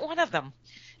 This isn't one of them.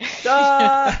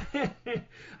 I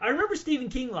remember Stephen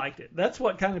King liked it. That's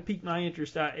what kind of piqued my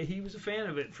interest. He was a fan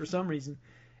of it for some reason.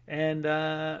 And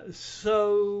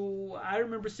so I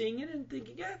remember seeing it and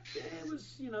thinking, yeah, it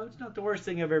was, it's not the worst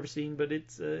thing I've ever seen, but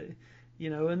it's, and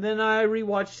then I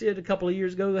rewatched it a couple of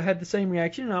years ago. I had the same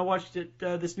reaction, and I watched it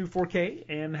this new 4K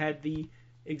and had the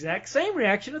exact same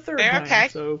reaction a third time. Okay.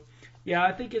 So, yeah,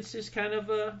 I think it's just kind of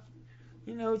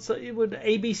it would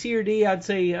A, B, C, or D. I'd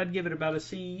say I'd give it about a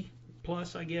C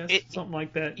plus, I guess, something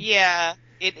like that. Yeah,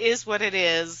 it is what it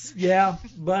is. Yeah,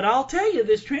 but I'll tell you,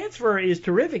 this transfer is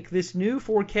terrific. This new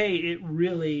 4K, it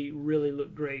really, really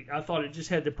looked great. I thought it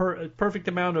just had the perfect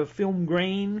amount of film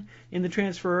grain in the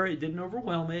transfer. It didn't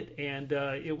overwhelm it, and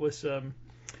it was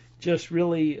just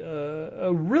really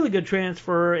a really good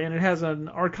transfer. And it has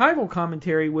an archival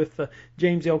commentary with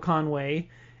James L. Conway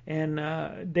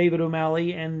and David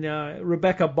O'Malley and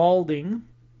Rebecca Balding.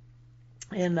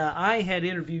 And I had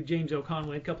interviewed James L.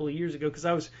 Conway a couple of years ago because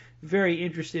I was very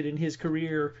interested in his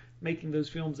career making those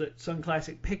films at Sun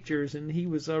Classic Pictures, and he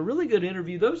was a really good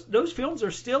interview. Those films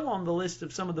are still on the list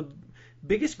of some of the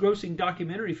biggest grossing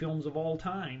documentary films of all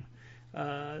time.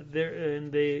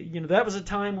 That was a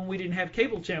time when we didn't have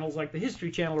cable channels like the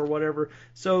History Channel or whatever,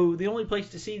 so the only place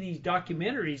to see these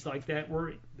documentaries like that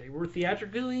were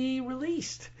theatrically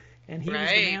released. And he was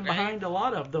the man behind a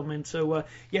lot of them. And so,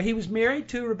 he was married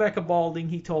to Rebecca Balding,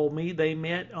 he told me. They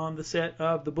met on the set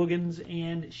of The Boogans,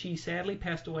 and she sadly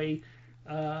passed away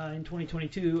in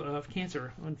 2022 of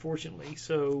cancer, unfortunately.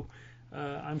 So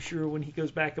I'm sure when he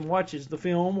goes back and watches the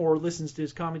film or listens to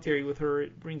his commentary with her,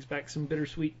 it brings back some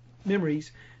bittersweet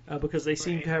memories because they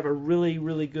seem to have a really,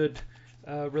 really good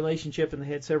relationship, and they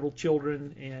had several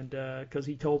children. And because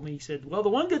he told me, he said, well, the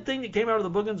one good thing that came out of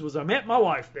the Boogans was I met my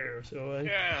wife there. So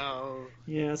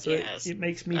it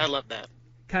makes me, I love that,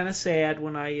 kind of sad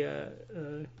when I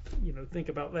think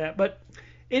about that. But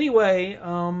anyway,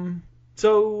 it's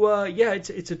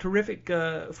a terrific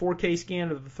 4K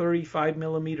scan of the 35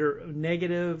 millimeter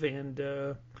negative, and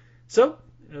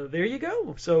there you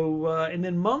go. So and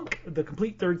then Monk, the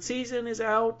complete third season, is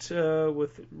out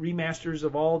with remasters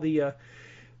of all the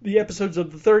episodes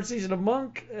of the third season of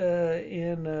Monk,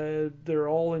 and they're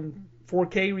all in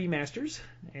 4K remasters.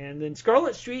 And then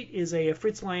Scarlet Street is a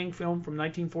Fritz Lang film from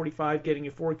 1945 getting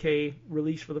a 4K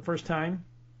release for the first time.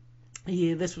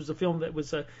 This was a film that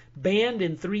was banned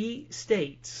in 3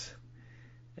 states.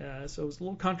 So it was a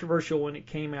little controversial when it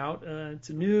came out. It's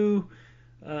a new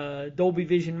Dolby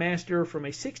Vision Master from a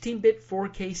 16-bit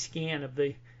 4K scan of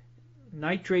the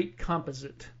nitrate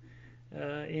composite.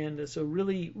 And so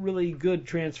really, really good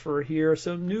transfer here.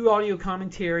 Some new audio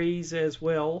commentaries as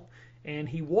well. And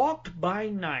He Walked by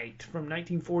Night from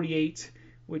 1948,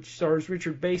 which stars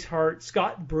Richard Basehart,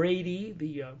 Scott Brady,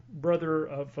 the brother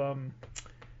of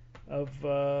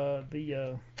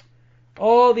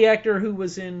the actor who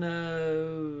was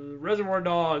in Reservoir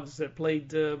Dogs that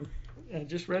played. I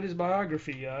just read his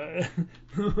biography.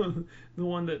 The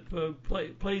one that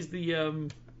plays the.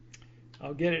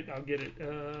 I'll get it.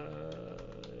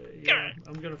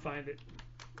 I'm gonna find it.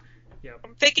 Yeah.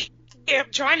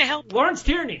 I'm trying to help. Lawrence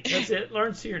Tierney. That's it.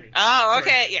 Lawrence Tierney. Oh,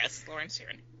 okay. Sorry. Yes, Lawrence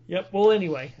Tierney. Yep. Well,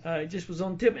 anyway, it just was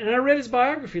on tip, and I read his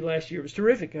biography last year. It was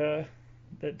terrific.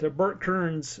 That Burt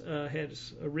Kearns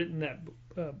has written that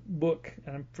book.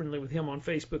 I'm friendly with him on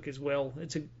Facebook as well.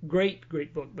 It's a great,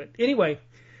 great book. But anyway,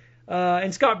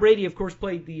 and Scott Brady, of course,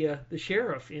 played the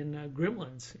sheriff in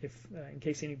Gremlins, if in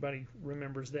case anybody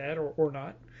remembers that or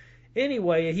not.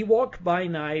 Anyway, He Walked by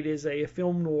Night is a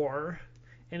film noir,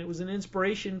 and it was an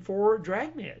inspiration for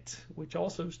Dragnet, which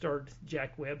also starred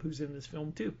Jack Webb, who's in this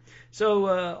film too. So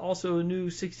also a new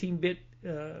 16-bit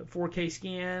 4K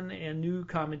scan and new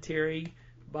commentary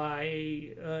by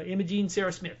Imogene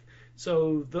Sarah Smith.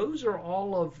 So those are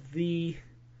all of the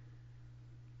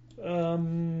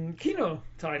Kino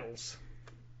titles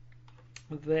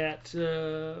that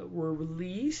were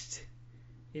released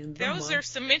in the Those month. are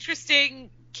some interesting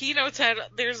Kino titles.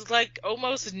 There's like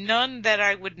almost none that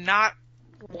I would not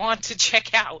want to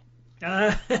check out.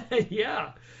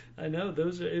 Yeah, I know.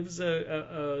 Those are, it was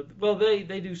well, they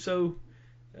do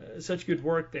such good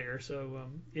work there. So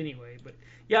anyway, but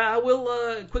yeah, I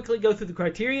will quickly go through the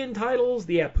Criterion titles.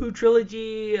 The Apu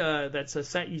trilogy, that's a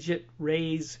Satyajit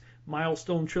Ray's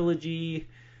milestone trilogy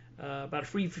about a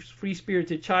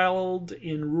free-spirited child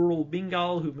in rural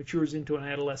Bengal who matures into an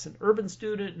adolescent urban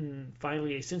student and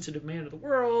finally a sensitive man of the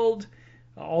world.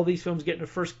 All these films getting a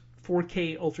first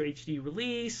 4K Ultra HD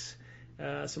release.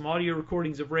 Some audio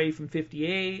recordings of Ray from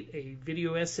 '58, a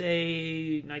video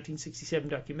essay, 1967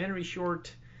 documentary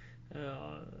short.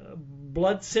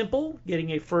 Blood Simple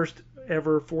getting a first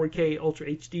ever 4K Ultra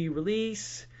HD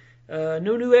release.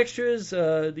 No new extras.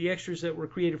 The extras that were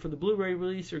created for the Blu Ray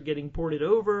release are getting ported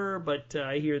over, but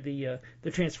I hear the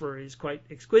transfer is quite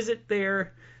exquisite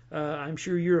there. I'm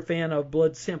sure you're a fan of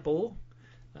Blood Simple.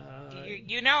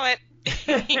 You know it.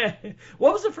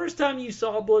 What was the first time you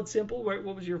saw Blood Simple? What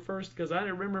was your first? Because I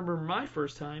don't remember my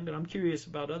first time, but I'm curious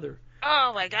about other.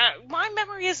 Oh my God, my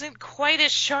memory isn't quite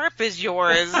as sharp as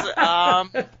yours.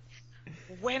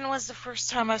 When was the first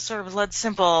time I saw Blood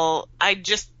Simple? I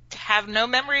just have no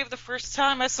memory of the first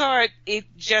time I saw it. It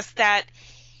just that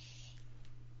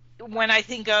when I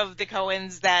think of the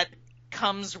Coens, that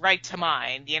comes right to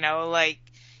mind. You know, like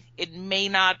it may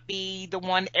not be the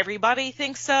one everybody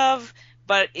thinks of,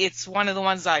 but it's one of the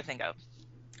ones I think of.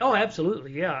 Oh,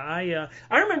 absolutely, yeah.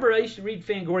 I remember I used to read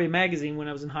Fangoria magazine when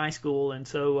I was in high school, and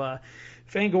so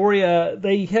Fangoria,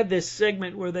 they had this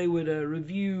segment where they would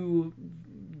review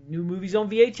new movies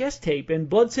on VHS tape, and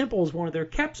Blood Simple was one of their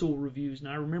capsule reviews, and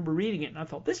I remember reading it, and I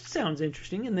thought, this sounds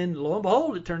interesting, and then lo and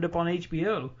behold, it turned up on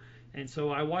HBO, and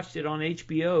so I watched it on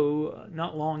HBO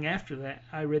not long after that.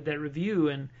 I read that review,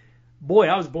 and boy,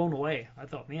 I was blown away. I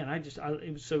thought, man,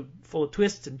 it was so full of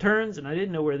twists and turns, and I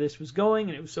didn't know where this was going,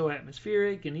 and it was so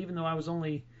atmospheric, and even though I was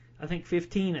only, I think,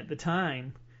 15 at the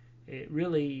time, it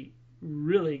really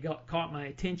caught my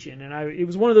attention, and it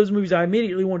was one of those movies I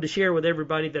immediately wanted to share with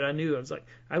everybody that I knew. I was like,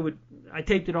 I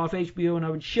taped it off HBO, and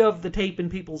I would shove the tape in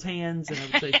people's hands, and I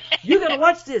would say, you gotta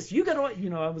watch this,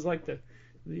 I was like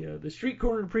the street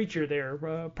corner preacher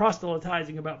there,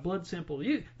 proselytizing about Blood Simple.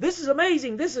 This is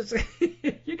amazing. This is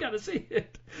you got to see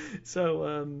it.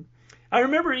 So I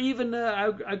remember even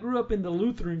I grew up in the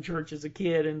Lutheran church as a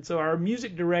kid, and so our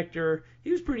music director,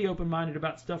 he was pretty open-minded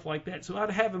about stuff like that. So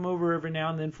I'd have him over every now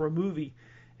and then for a movie,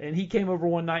 and he came over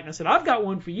one night and I said, I've got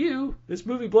one for you, this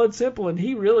movie Blood Simple, and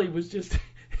he really was just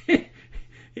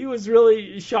he was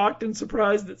really shocked and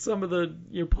surprised at some of the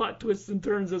plot twists and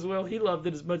turns as well. He loved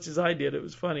it as much as I did. It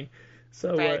was funny.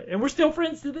 So and we're still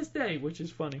friends to this day, which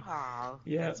is funny. Oh,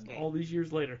 yeah, all these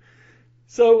years later.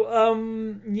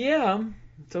 So yeah,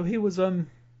 so he was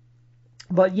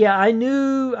but yeah,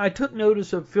 I took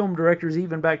notice of film directors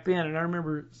even back then, and I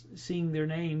remember seeing their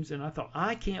names, and I thought,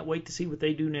 I can't wait to see what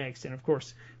they do next. And of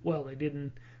course, well, they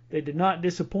did not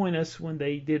disappoint us when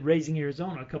they did Raising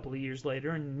Arizona a couple of years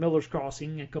later, and Miller's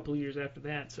Crossing a couple of years after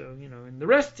that. So, and the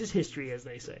rest is history, as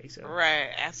they say. So. Right,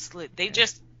 absolutely. They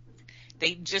just,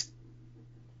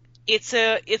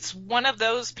 it's one of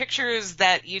those pictures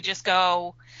that you just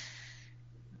go,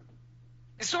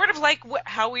 sort of like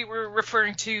how we were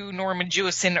referring to Norman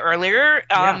Jewison earlier.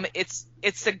 Yeah.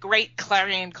 It's a great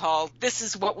clarion call. This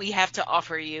is what we have to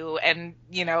offer you, and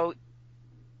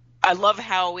I love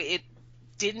how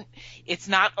it's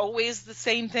not always the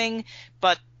same thing,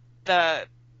 but the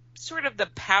sort of the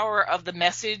power of the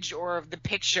message or of the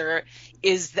picture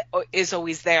is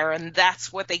always there, and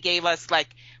that's what they gave us. Like,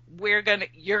 you're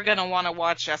gonna want to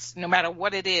watch us no matter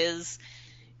what it is,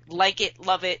 like it,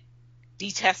 love it,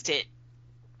 detest it.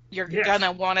 You're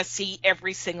gonna want to see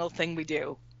every single thing we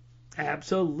do.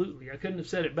 Absolutely, I couldn't have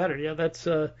said it better. Yeah, that's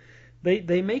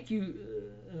they make you.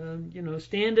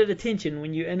 Stand at attention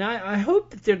when you, and I hope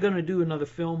that they're going to do another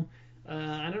film.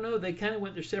 I don't know, they kind of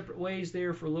went their separate ways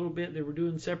there for a little bit. They were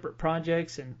doing separate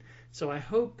projects, and so I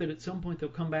hope that at some point they'll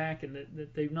come back and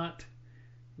that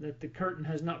the curtain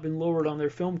has not been lowered on their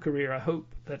film career. I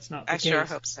hope that's not the case. I sure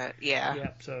hope so. Yeah.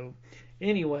 Yeah. So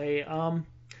anyway, John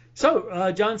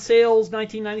Sayles'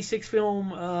 1996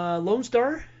 film Lone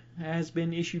Star has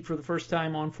been issued for the first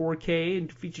time on 4K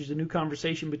and features a new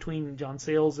conversation between John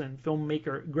Sayles and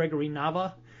filmmaker Gregory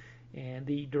Nava and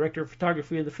the director of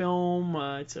photography of the film.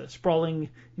 It's a sprawling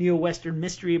neo-Western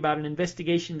mystery about an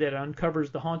investigation that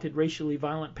uncovers the haunted, racially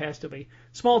violent past of a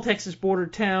small Texas border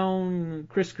town.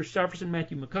 Chris Christopherson,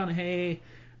 Matthew McConaughey.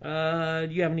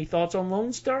 Do you have any thoughts on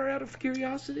Lone Star out of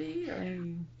curiosity?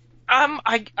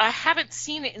 I haven't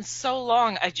seen it in so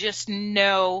long. I just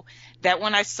know that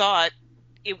when I saw it,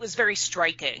 it was very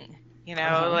striking. You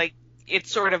know, like it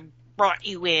sort of brought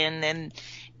you in,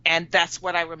 and that's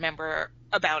what I remember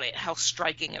about it, how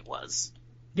striking it was.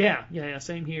 Yeah,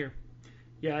 same here.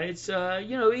 Yeah, it's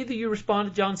either you respond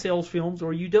to John Sayles films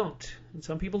or you don't, and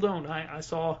some people don't. I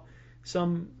saw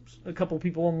a couple of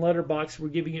people on Letterboxd were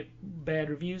giving it bad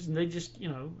reviews, and they just,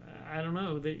 I don't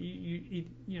know, that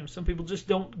some people just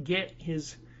don't get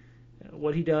his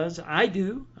what he does. I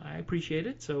do. I appreciate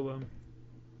it. So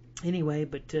anyway,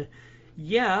 but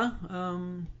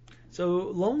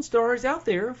so Lone Star is out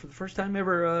there for the first time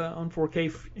ever on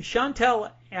 4K. Chantal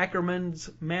Ackerman's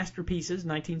Masterpieces,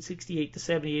 1968 to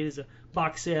 78, is a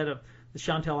box set of the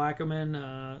Chantal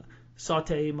Ackerman.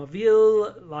 Sauté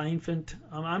Maville, L'Infant,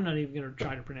 I'm not even going to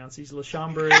try to pronounce these, La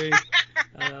Chambre,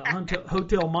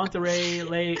 Hotel Monterey,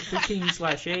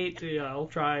 15/8, I'll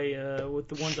try with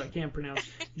the ones I can pronounce.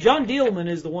 John Dielman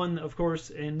is the one, of course,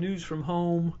 and News from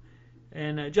Home,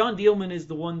 and John Dielman is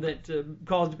the one that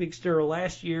caused a big stir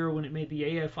last year when it made the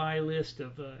AFI list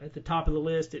of at the top of the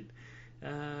list.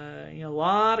 A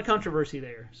lot of controversy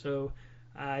there, so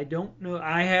I don't know.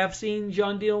 I have seen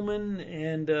John Dielman,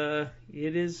 and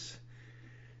it is...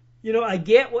 I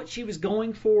get what she was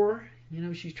going for.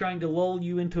 She's trying to lull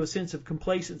you into a sense of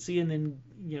complacency and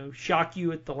then, shock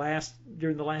you at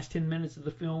during the last 10 minutes of the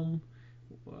film,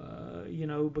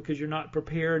 because you're not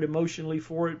prepared emotionally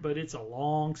for it. But it's a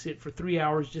long sit for 3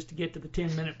 hours just to get to the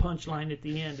 10-minute punchline at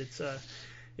the end.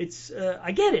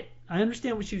 I get it. I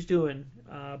understand what she was doing,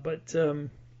 but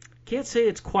can't say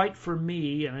it's quite for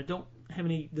me, and I don't have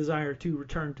any desire to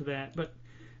return to that. But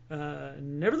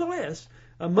nevertheless.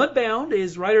 Mudbound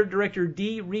is writer-director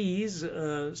Dee Rees'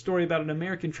 story about an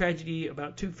American tragedy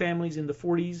about two families in the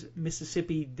 40s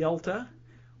Mississippi Delta,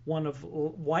 one of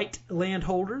white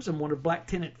landholders and one of black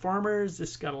tenant farmers.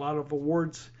 This got a lot of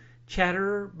awards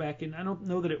chatter back in, I don't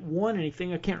know that it won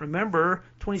anything, I can't remember,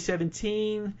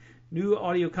 2017. New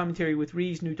audio commentary with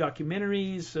Rees, new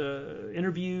documentaries,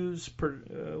 interviews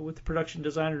with the production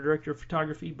designer, director of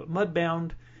photography. But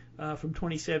Mudbound from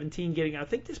 2017 getting, I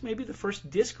think this may be the first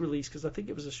disc release because I think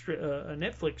it was a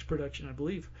Netflix production, I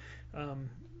believe.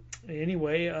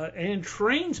 Anyway, and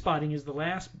Trainspotting is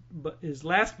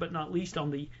last but not least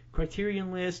on the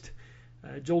Criterion list.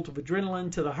 Jolt of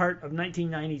adrenaline to the heart of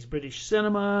 1990s British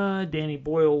cinema. Danny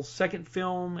Boyle's second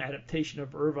film, adaptation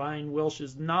of Irvine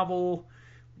Welsh's novel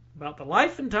about the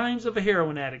life and times of a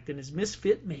heroin addict and his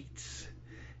misfit mates.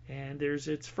 And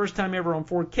it's first time ever on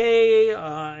 4K.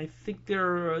 I think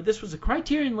this was a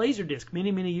Criterion Laserdisc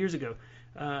many, many years ago.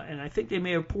 And I think they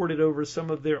may have ported over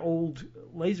some of their old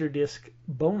Laserdisc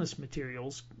bonus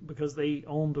materials because they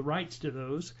owned the rights to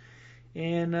those.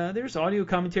 And there's audio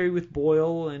commentary with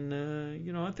Boyle. And,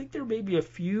 I think there may be a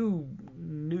few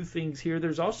new things here.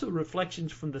 There's also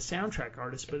reflections from the soundtrack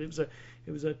artist. But it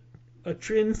was a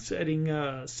trend-setting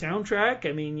soundtrack.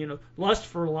 I mean, Lust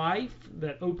for Life,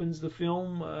 that opens the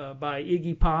film by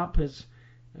Iggy Pop, has,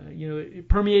 it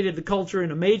permeated the culture in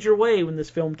a major way when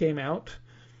this film came out.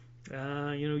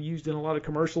 Used in a lot of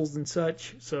commercials and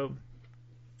such. So,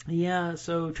 yeah,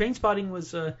 so Trainspotting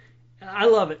was, I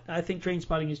love it. I think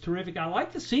Trainspotting is terrific. I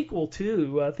like the sequel,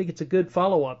 too. I think it's a good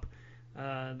follow-up.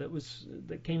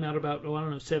 That came out about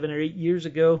 7 or 8 years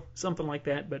ago, something like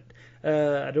that. But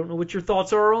I don't know what your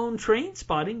thoughts are on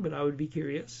Trainspotting, but I would be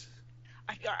curious.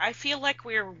 I feel like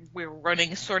we're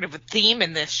running sort of a theme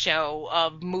in this show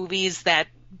of movies that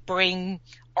bring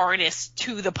artists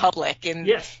to the public, and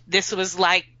yes. This was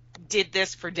did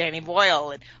this for Danny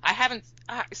Boyle, and I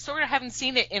haven't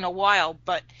seen it in a while,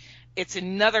 but it's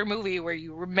another movie where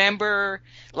you remember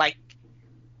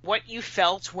what you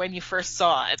felt when you first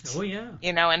saw it. Oh, yeah.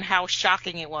 And how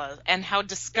shocking it was, and how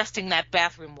disgusting that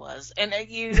bathroom was. And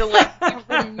you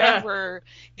remember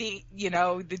the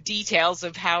details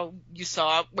of how you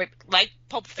saw it, like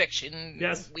Pulp Fiction,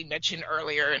 yes. We mentioned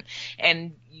earlier,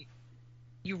 and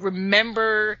you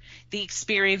remember the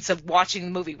experience of watching the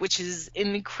movie, which is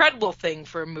an incredible thing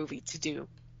for a movie to do.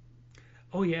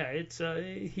 Oh, yeah. It's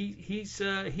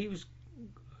he was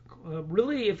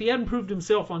really, if he hadn't proved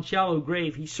himself on Shallow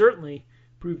Grave, he certainly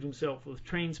proved himself with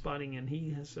Trainspotting, and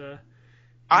he has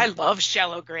I love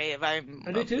Shallow Grave. I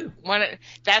do too.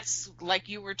 That's like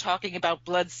you were talking about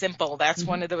Blood Simple. That's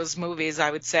one of those movies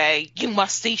I would say you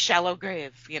must see Shallow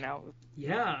Grave.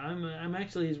 Yeah, I'm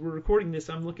actually, as we're recording this,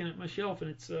 I'm looking at my shelf,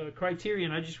 and it's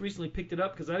Criterion. I just recently picked it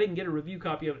up because I didn't get a review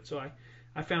copy of it, so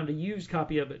I found a used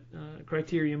copy of it,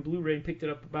 Criterion Blu Ray, and picked it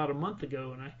up about a month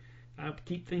ago, and I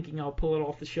keep thinking I'll pull it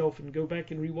off the shelf and go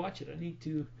back and rewatch it. I need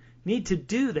to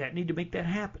do that. Need to make that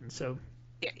happen. So.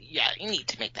 Yeah, you need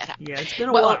to make that happen. Yeah, it's been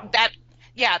a while.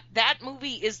 That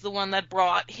movie is the one that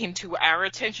brought him to our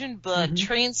attention, but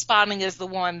Train Spotting is the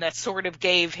one that sort of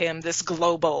gave him this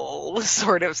global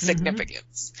sort of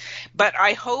significance. But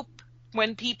I hope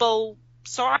when people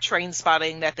saw Train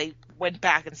Spotting that they went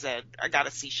back and said, I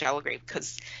gotta see Shallow Grave,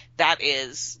 because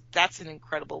that's an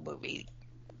incredible movie.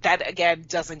 That, again,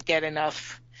 doesn't get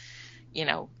enough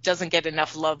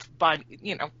love by,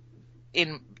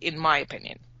 in my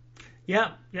opinion.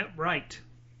 Yeah, right.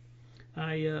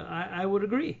 I would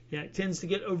agree. Yeah, it tends to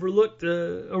get overlooked,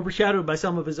 overshadowed by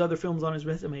some of his other films on his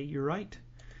resume. You're right.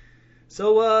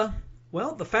 So,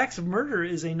 The Facts of Murder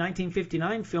is a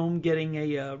 1959 film getting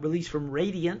a release from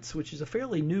Radiance, which is a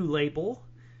fairly new label.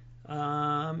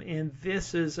 And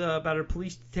this is about a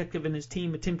police detective and his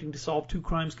team attempting to solve two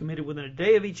crimes committed within a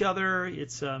day of each other.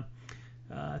 It's, I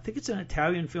think it's an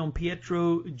Italian film.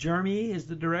 Pietro Germi is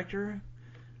the director.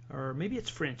 Or maybe it's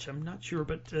French, I'm not sure.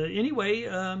 But anyway,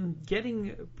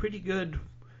 getting pretty good.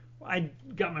 I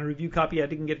got my review copy. I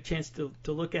didn't get a chance to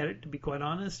look at it, to be quite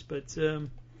honest. But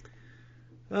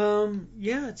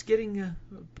yeah, it's getting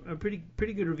a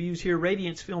pretty good reviews here.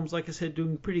 Radiance Films, like I said,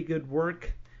 doing pretty good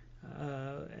work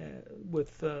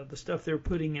with the stuff they're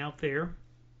putting out there.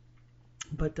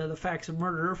 But The Facts of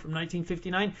Murder from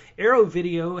 1959. Arrow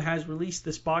Video has released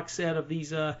this box set of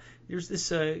these. There's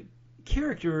this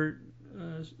character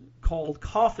called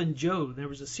Coffin Joe. There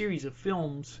was a series of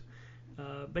films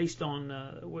based on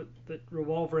that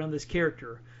revolve around this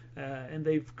character, and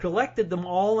they've collected them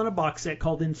all in a box set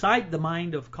called Inside the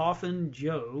Mind of Coffin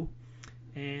Joe.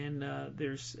 And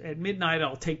there's At Midnight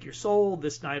I'll Take Your Soul,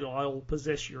 This Night I'll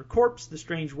Possess Your Corpse, The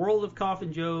Strange World of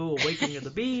Coffin Joe, Awakening of the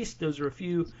Beast. Those are a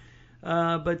few,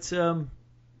 but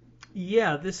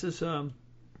yeah, this is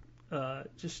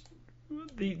just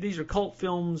these are cult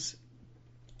films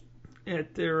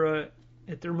at their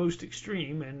most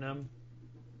extreme, and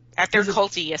at their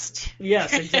cultiest.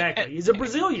 Yes, exactly. He's a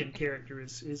Brazilian character,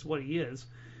 is what he is.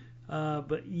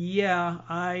 But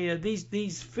yeah,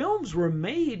 these films were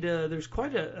made. There's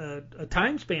quite a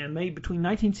time span made between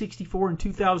 1964 and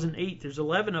 2008. There's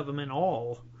 11 of them in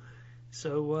all.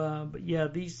 So, but yeah,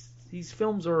 these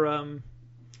films are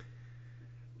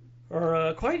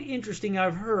quite interesting,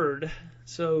 I've heard.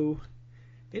 So.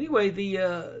 Anyway,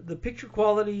 the picture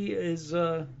quality is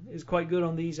quite good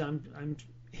on these. I'm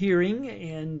hearing,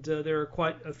 and there are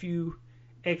quite a few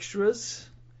extras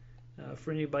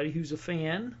for anybody who's a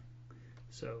fan.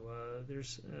 So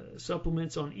there's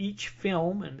supplements on each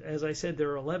film, and as I said,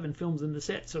 there are 11 films in the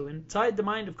set. So Inside the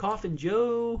Mind of Coffin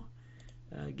Joe,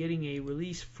 getting a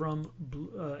release from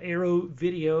Arrow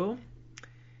Video,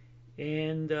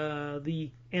 and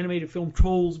the animated film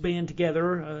Trolls Band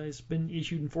Together has been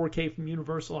issued in 4K from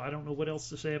Universal. I don't know what else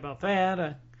to say about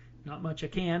that. Not much I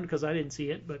can, because I didn't see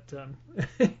it. But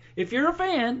if you're a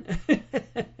fan,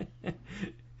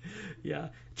 yeah.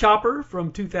 Chopper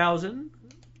from 2000.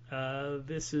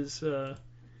 This is a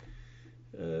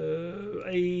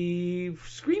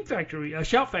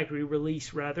Shout Factory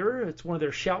release, rather. It's one of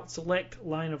their Shout Select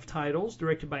line of titles,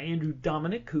 directed by Andrew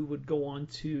Dominic, who would go on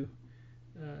to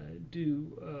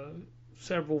do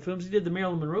several films. He did the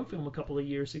Marilyn Monroe film a couple of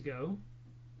years ago,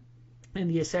 and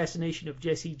the Assassination of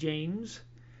Jesse James,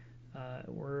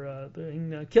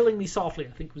 Killing Me Softly,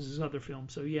 I think, was his other film.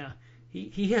 So yeah,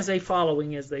 he has a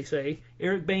following, as they say.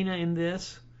 Eric Bana in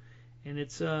this, and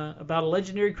it's about a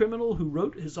legendary criminal who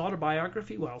wrote his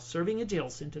autobiography while serving a jail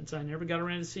sentence. I never got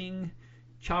around to seeing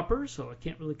Chopper, so I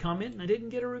can't really comment, and I didn't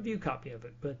get a review copy of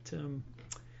it, but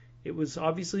it was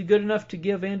obviously good enough to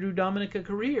give Andrew Dominic a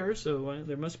career, so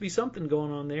there must be something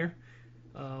going on there.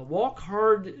 Walk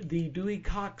Hard, the Dewey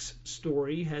Cox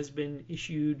story, has been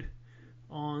issued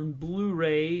on Blu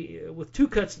Ray with two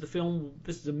cuts of the film.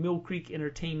 This is a Mill Creek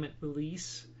Entertainment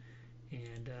release,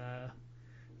 and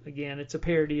again, it's a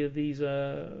parody of these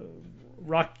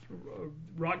rock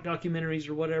documentaries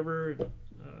or whatever.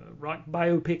 Rock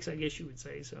biopics, I guess you would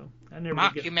say. So I never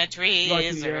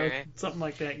mockumentaries or something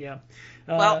like that. Yeah.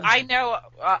 Well, I know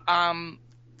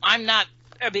I'm not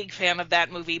a big fan of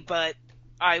that movie, but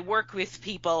I work with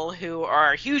people who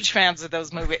are huge fans of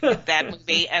that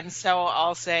movie, and so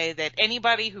I'll say that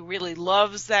anybody who really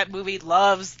loves that movie,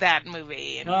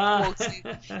 and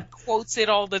quotes it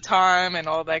all the time, and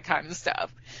all that kind of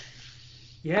stuff.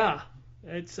 Yeah,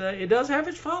 it does have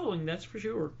its following, that's for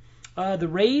sure. The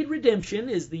Raid Redemption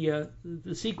is the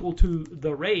sequel to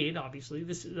The Raid. Obviously,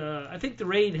 I think The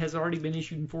Raid has already been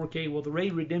issued in 4K. Well, The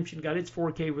Raid Redemption got its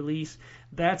 4K release.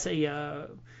 That's a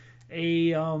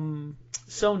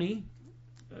Sony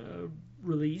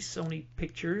release, Sony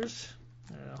Pictures,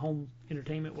 Home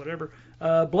Entertainment, whatever.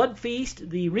 Blood Feast,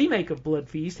 the remake of Blood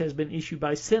Feast, has been issued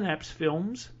by Synapse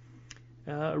Films.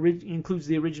 Includes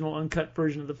the original uncut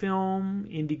version of the film,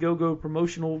 Indiegogo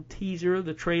promotional teaser,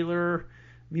 the trailer,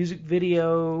 music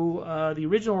video. The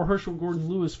original Herschel Gordon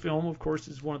Lewis film, of course,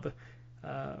 is one of the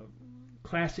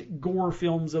classic gore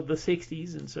films of the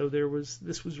 60s, and so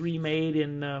this was remade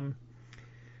in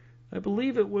I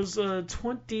believe it was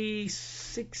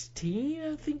 2016,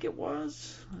 I think it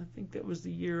was. I think that was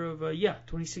the year of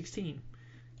 2016.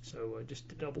 So just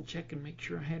to double check and make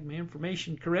sure I had my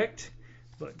information correct.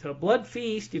 But Blood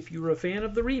Feast, if you were a fan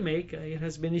of the remake, it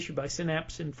has been issued by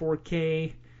Synapse in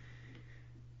 4K.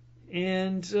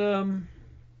 And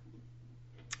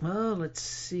let's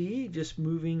see, just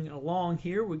moving along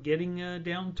here, we're getting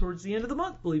down towards the end of the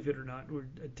month, believe it or not. We're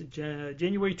at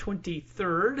January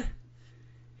 23rd,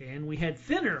 and we had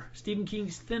Thinner, Stephen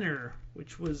King's Thinner,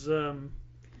 which was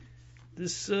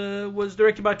this was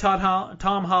directed by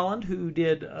Tom Holland, who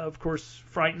did, of course,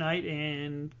 Fright Night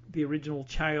and the original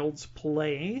Child's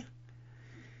Play.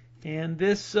 And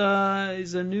this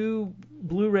is a new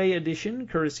Blu Ray edition,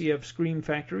 courtesy of Scream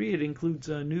Factory. It includes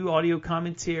a new audio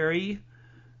commentary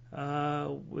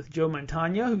with Joe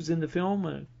Mantegna, who's in the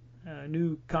film, a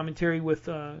new commentary with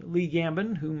Lee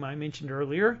Gambon, whom I mentioned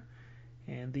earlier,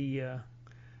 and the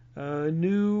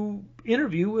new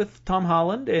interview with Tom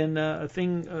Holland, and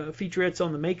featurettes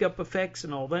on the makeup effects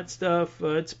and all that stuff.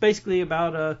 It's basically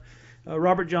about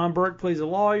Robert John Burke plays a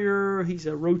lawyer. He's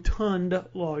a rotund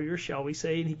lawyer, shall we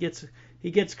say, and he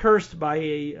gets cursed by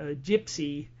a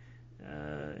gypsy,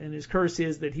 and his curse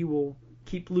is that he will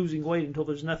keep losing weight until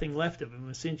there's nothing left of him,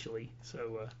 essentially.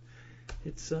 So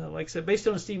it's like I said, based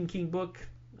on a Stephen King book,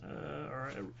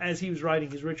 or as he was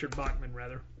writing, is Richard Bachman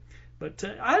rather. But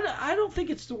I don't think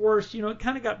it's the worst. You know, it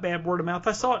kind of got bad word of mouth.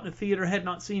 I saw it in the theater, had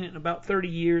not seen it in about 30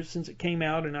 years since it came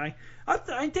out, and I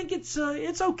think it's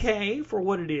okay for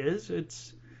what it is.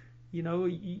 It's, you know,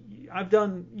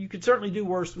 you could certainly do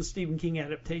worse with Stephen King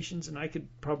adaptations, and I could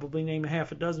probably name a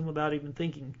half a dozen without even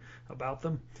thinking about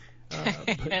them.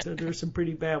 But there's some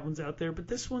pretty bad ones out there. But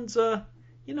this one's,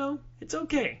 you know, it's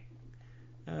okay.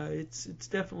 It's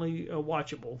definitely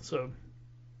watchable. So.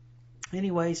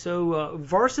 Anyway, so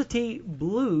Varsity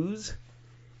Blues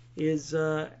is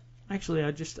actually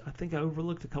I think I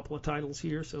overlooked a couple of titles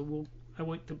here, so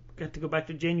got to go back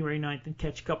to January 9th and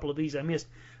catch a couple of these I missed.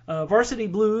 Varsity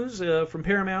Blues from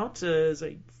Paramount is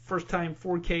a first-time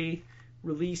 4K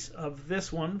release of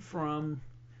this one from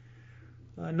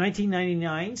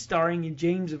 1999, starring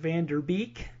James Van Der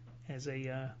Beek as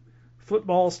a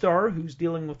football star who's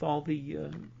dealing with all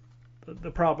the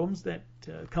problems that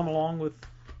come along with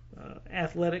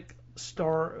athletic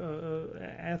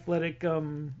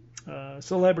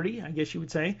celebrity, I guess you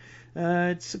would say.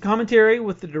 It's a commentary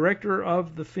with the director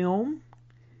of the film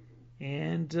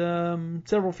and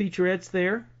several featurettes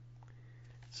there.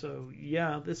 So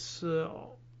yeah, this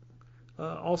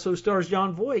also stars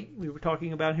Jon Voight. We were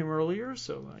talking about him earlier.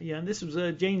 So yeah, and this was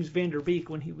James Van Der Beek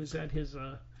when he was at his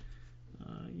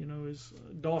his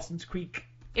Dawson's Creek.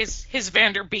 His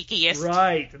Van Der Beekiest.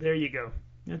 Right, there you go.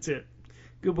 That's it.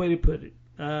 Good way to put it.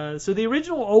 So the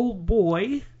original Old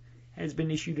Boy has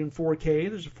been issued in 4K.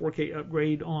 There's a 4K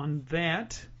upgrade on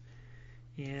that.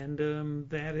 And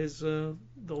that is the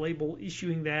label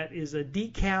issuing that is a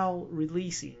Decal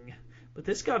Releasing. But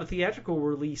this got a theatrical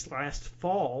release last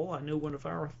fall. I know one of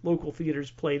our local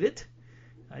theaters played it.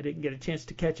 I didn't get a chance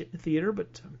to catch it in the theater,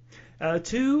 but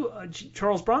two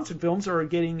Charles Bronson films are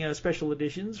getting special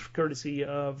editions courtesy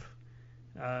of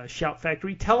Shout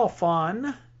Factory.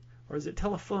 Telephone. Or is it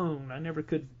telephone? I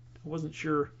wasn't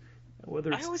sure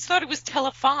whether it's... I always thought it was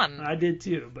telephone. I did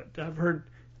too, but I've heard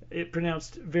it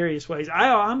pronounced various ways.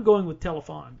 I'm going with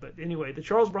telephone, but anyway, the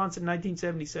Charles Bronson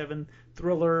 1977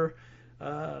 thriller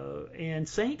and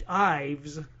St.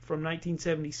 Ives from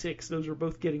 1976. Those are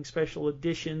both getting special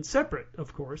editions, separate,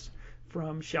 of course,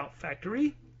 from Shout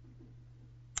Factory.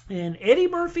 And Eddie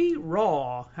Murphy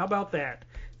Raw. How about that?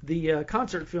 The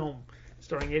concert film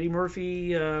starring Eddie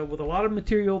Murphy with a lot of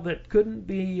material that couldn't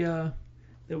be, that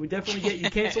would definitely get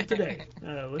you canceled today.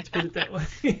 Let's put it that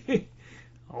way.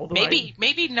 Although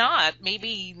maybe not.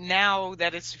 Maybe now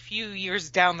that it's a few years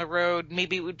down the road,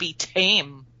 maybe it would be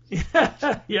tame.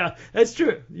 Yeah, that's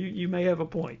true. You may have a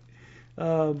point.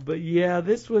 But yeah,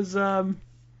 this was directed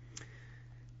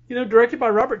by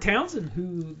Robert Townsend,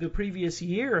 who the previous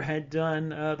year had done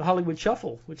the Hollywood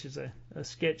Shuffle, which is a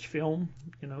sketch film,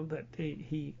 that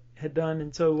he had done.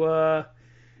 And so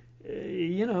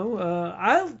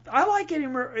I like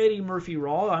Eddie Murphy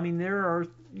Raw. I mean, there are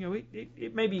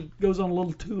it maybe goes on a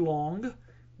little too long,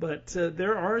 but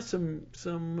there are some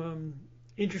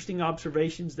interesting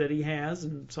observations that he has,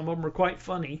 and some of them are quite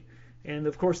funny. And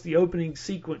of course, the opening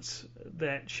sequence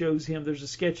that shows him, there's a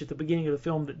sketch at the beginning of the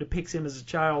film that depicts him as a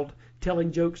child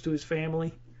telling jokes to his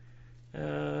family.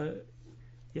 That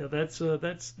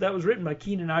was written by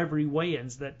Keenan Ivory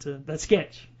Wayans. That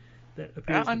sketch that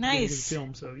appears at the beginning of the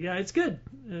film. So yeah, it's good.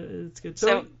 It's good.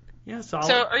 So yeah, solid.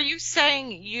 So are you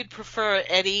saying you'd prefer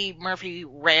Eddie Murphy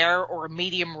rare or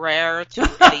medium rare to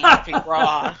Eddie Murphy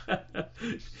raw?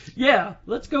 Yeah,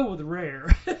 let's go with rare.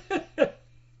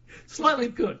 Slightly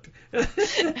cooked.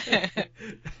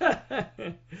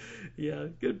 Yeah,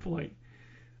 good point.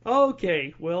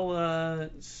 Okay, well,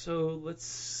 so let's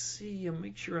see. I'll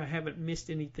make sure I haven't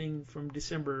missed anything from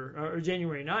December or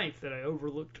January 9th that I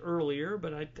overlooked earlier,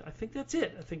 but I think that's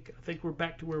it. I think we're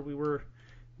back to where we were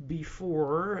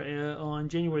before on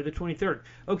January the 23rd.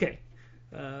 Okay,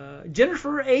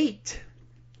 Jennifer 8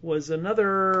 was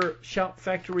another Shout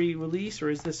Factory release,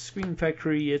 or is this Scream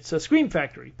Factory? It's a Scream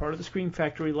Factory, part of the Scream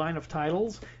Factory line of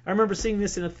titles. I remember seeing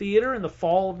this in a theater in the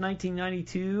fall of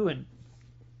 1992, and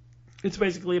it's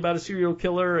basically about a serial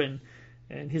killer, and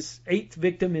his 8th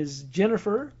victim is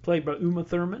Jennifer, played by Uma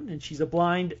Thurman, and she's a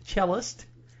blind cellist.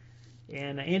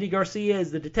 And Andy Garcia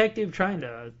is the detective trying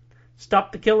to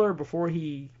stop the killer before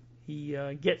he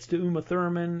gets to Uma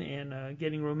Thurman and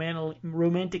getting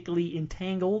romantically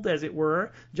entangled, as it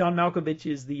were. John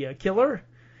Malkovich is the killer.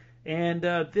 And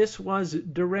this was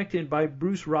directed by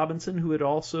Bruce Robinson, who had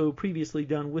also previously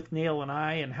done With Nail and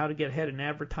I and How to Get Ahead in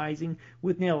Advertising.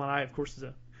 With Nail and I, of course, is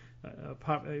a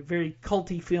very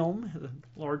culty film,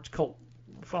 a large cult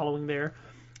following there.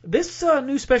 This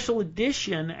new special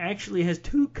edition actually has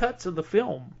 2 cuts of the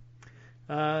film.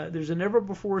 There's a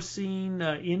never-before-seen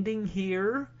ending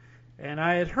here, and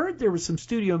I had heard there was some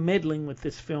studio meddling with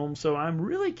this film, so I'm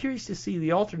really curious to see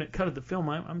the alternate cut of the film.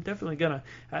 I'm definitely going to...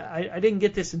 I didn't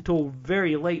get this until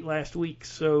very late last week,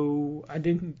 so I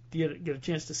didn't get a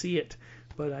chance to see it,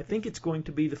 but I think it's going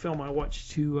to be the film I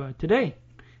watched today,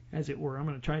 as it were. I'm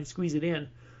going to try and squeeze it in.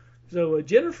 So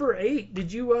Jennifer 8,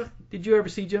 did you ever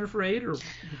see Jennifer 8, or did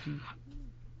you...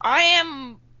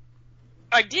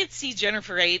 I did see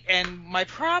Jennifer 8, and my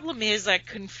problem is I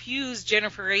confused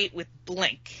Jennifer 8 with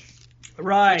Blink.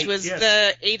 Right. Which was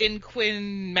the Aidan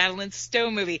Quinn, Madeline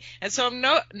Stowe movie. And so I'm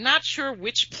not sure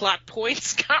which plot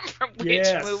points come from which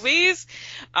movies.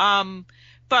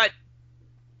 But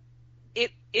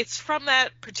it's from that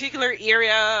particular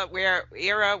era where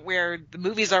the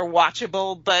movies are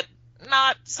watchable, but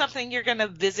not something you're going to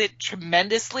visit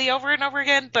tremendously over and over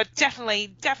again, but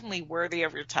definitely worthy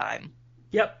of your time.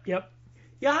 Yep.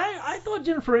 Yeah, I thought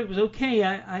Jennifer 8 was okay.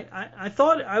 I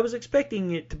thought I was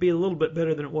expecting it to be a little bit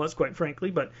better than it was, quite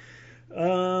frankly. But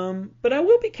I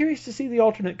will be curious to see the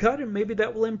alternate cut, and maybe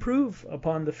that will improve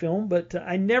upon the film. But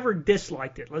I never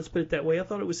disliked it. Let's put it that way. I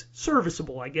thought it was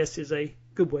serviceable, I guess, is a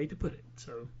good way to put it.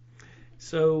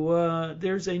 So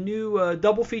there's a new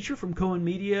double feature from Cohen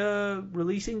Media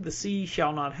releasing, The Sea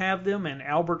Shall Not Have Them and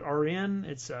Albert R.N.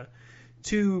 It's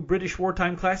 2 British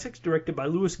wartime classics directed by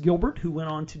Lewis Gilbert, who went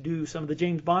on to do some of the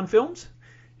James Bond films.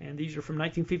 And these are from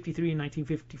 1953 and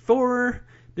 1954.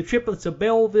 The Triplets of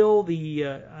Belleville,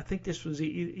 I think this was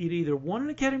either won an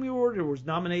Academy Award or was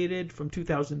nominated from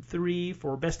 2003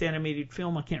 for Best Animated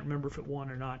Film. I can't remember if it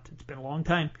won or not. It's been a long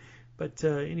time. But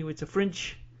anyway, it's a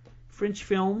French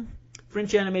film,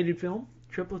 French animated film,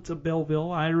 Triplets of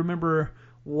Belleville. I remember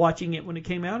watching it when it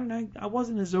came out, and I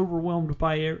wasn't as overwhelmed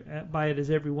by it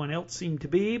as everyone else seemed to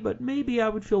be, but maybe I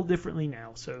would feel differently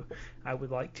now, so I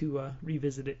would like to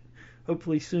revisit it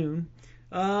hopefully soon.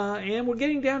 And we're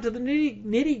getting down to the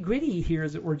nitty-gritty here,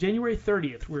 as it were. January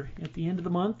 30th, we're at the end of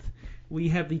the month. We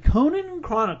have the Conan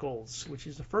Chronicles, which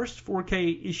is the first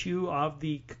 4K issue of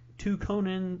the 2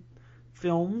 Conan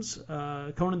films,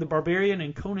 Conan the Barbarian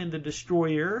and Conan the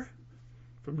Destroyer,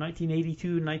 from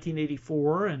 1982 and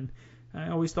 1984, and I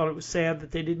always thought it was sad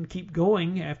that they didn't keep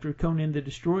going after Conan the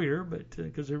Destroyer, but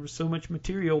because there was so much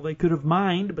material they could have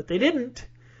mined, but they didn't.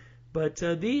 But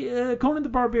the Conan the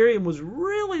Barbarian was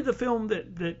really the film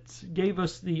that gave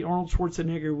us the Arnold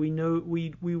Schwarzenegger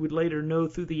we would later know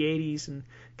through the 80s, and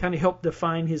kind of helped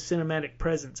define his cinematic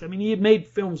presence. I mean, he had made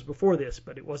films before this,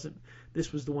 but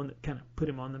this was the one that kind of put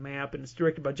him on the map. And it's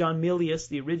directed by John Milius,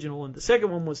 the original, and the second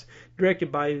one was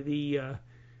directed by the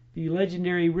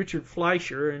legendary Richard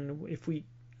Fleischer. And if we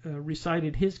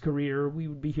recited his career, we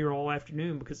would be here all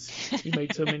afternoon, because he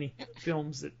made so many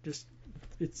films that just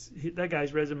that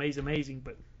guy's resume is amazing,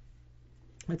 but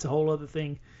that's a whole other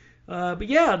thing. But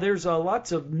yeah, there's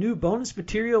lots of new bonus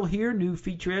material here, new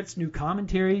featurettes, new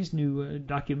commentaries, new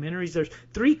documentaries. There's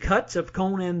 3 cuts of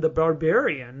Conan the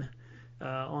Barbarian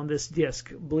on this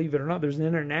disc, believe it or not. There's an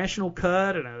international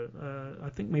cut and I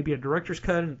think maybe a director's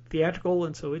cut and theatrical,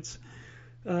 and so it's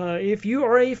if you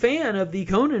are a fan of the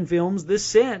Conan films, this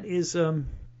set is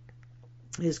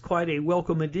quite a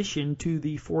welcome addition to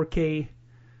the 4K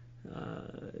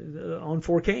on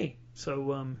 4K.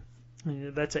 So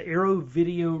that's an Arrow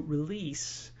Video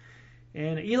release.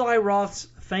 And Eli Roth's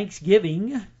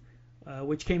Thanksgiving,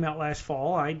 which came out last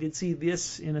fall, I did see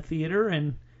this in a theater,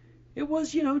 and it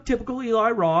was, typical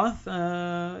Eli Roth,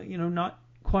 not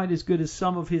quite as good as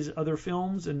some of his other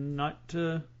films, and not,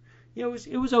 it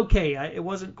was okay. It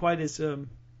wasn't quite as good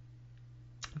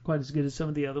as some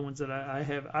of the other ones that I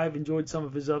have. I've enjoyed some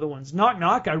of his other ones. Knock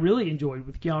Knock I really enjoyed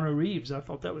with Keanu Reeves. I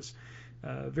thought that was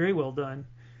very well done.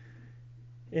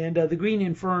 And The Green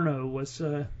Inferno was,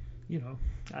 I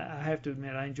have to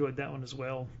admit I enjoyed that one as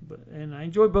well. And I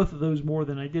enjoyed both of those more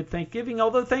than I did Thanksgiving,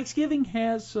 although Thanksgiving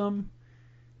has some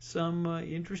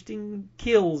interesting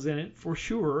kills in it for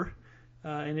sure.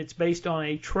 And it's based on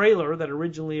a trailer that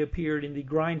originally appeared in the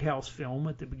Grindhouse film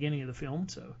at the beginning of the film,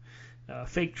 so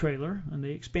fake trailer, and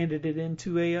they expanded it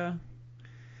into a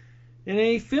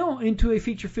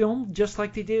feature film, just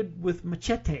like they did with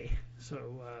Machete.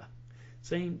 So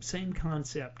same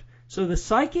concept. So The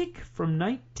Psychic from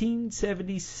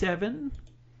 1977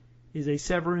 is a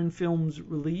Severin Films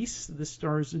release. This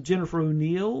stars Jennifer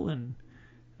O'Neill, and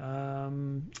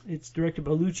it's directed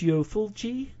by Lucio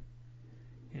Fulci,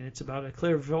 and it's about a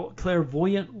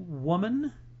clairvoyant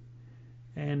woman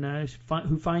and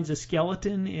who finds a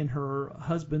skeleton in her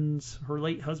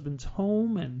late husband's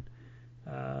home, and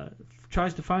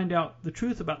tries to find out the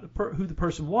truth about who the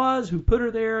person was, who put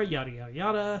her there, yada yada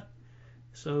yada.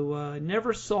 So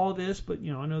never saw this, but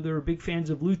I know there are big fans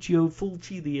of Lucio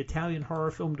Fulci, the Italian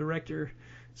horror film director.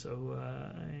 So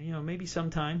maybe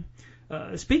sometime.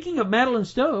 Speaking of Madeline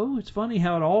Stowe, it's funny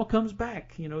how it all comes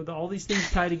back. All these things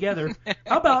tie together.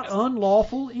 How about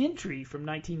Unlawful Entry from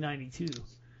 1992?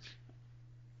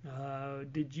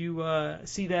 Did you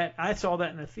see that? I saw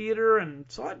that in the theater and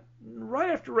saw it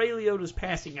right after Ray Liotta's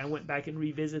passing. I went back and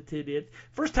revisited it.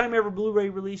 First time ever Blu Ray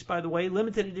release, by the way.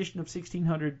 Limited edition of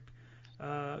 1,600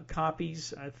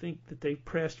 copies. I think that they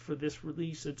pressed for this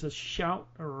release. It's a Shout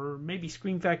or maybe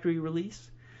Scream Factory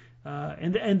release.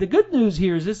 And the good news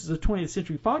here is this is a 20th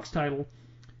Century Fox title.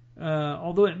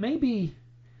 Although it may be,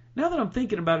 now that I'm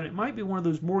thinking about it, it might be one of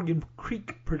those Morgan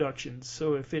Creek productions.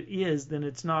 So if it is, then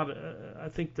it's not. I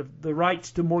think the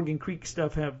rights to Morgan Creek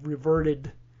stuff have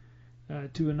reverted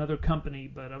to another company.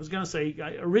 But I was going to say,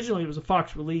 originally it was a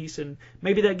Fox release, and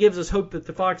maybe that gives us hope that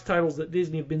the Fox titles that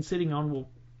Disney have been sitting on will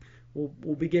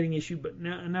be getting issued. But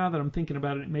now that I'm thinking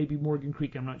about it, it may be Morgan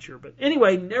Creek. I'm not sure. But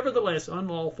anyway, nevertheless,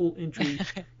 Unlawful Entry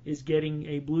is getting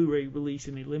a Blu-ray release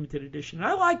in a limited edition.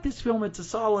 I like this film. It's a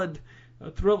solid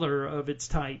thriller of its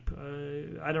type.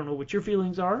 I don't know what your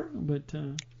feelings are, but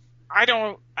I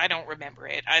don't remember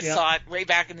it. I saw it way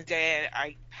back in the day.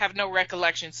 I have no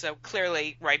recollection, so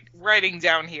clearly, writing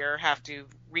down here, have to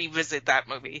revisit that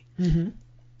movie. Mm-hmm.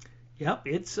 Yep,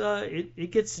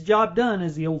 it gets the job done,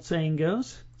 as the old saying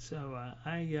goes. So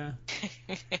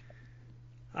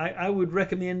I would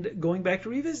recommend going back to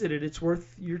revisit it. It's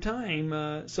worth your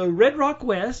time. So Red Rock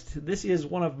West, this is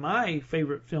one of my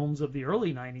favorite films of the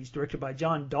early 90s, directed by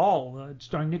John Dahl,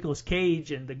 starring Nicolas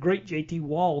Cage and the great J.T.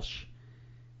 Walsh.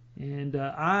 And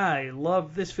I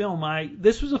love this film.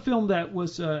 This was a film that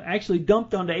was actually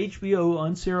dumped onto HBO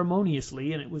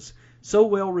unceremoniously, and it was so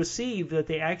well received that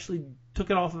they actually took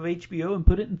it off of HBO and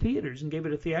put it in theaters and gave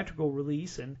it a theatrical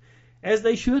release, and as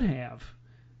they should have.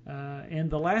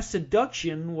 And The Last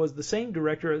Seduction was the same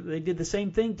director. They did the same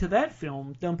thing to that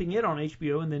film, dumping it on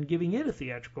HBO and then giving it a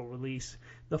theatrical release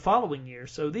the following year.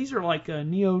 So these are like a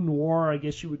neo-noir, I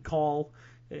guess you would call,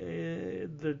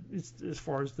 as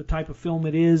far as the type of film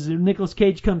it is. Nicolas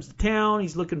Cage comes to town.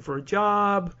 He's looking for a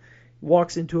job.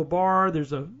 Walks into a bar.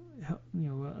 There's a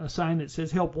sign that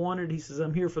says "Help Wanted." He says,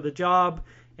 "I'm here for the job,"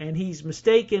 and he's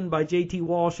mistaken by J.T.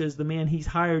 Walsh as the man he's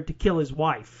hired to kill his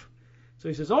wife. So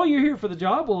he says, "Oh, you're here for the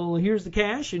job? Well, here's the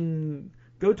cash, and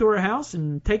go to her house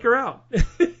and take her out."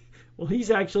 Well,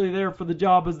 he's actually there for the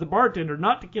job as the bartender,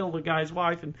 not to kill the guy's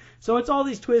wife. And so it's all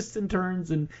these twists and turns.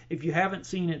 And if you haven't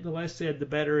seen it, the less said, the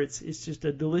better. It's just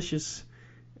a delicious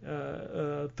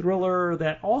thriller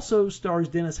that also stars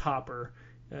Dennis Hopper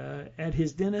at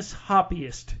his Dennis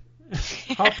Hoppiest.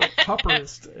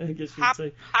 Hopperist, I guess you'd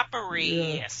say.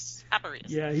 Hopperiest.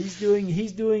 Yeah,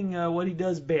 he's doing what he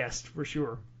does best, for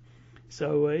sure.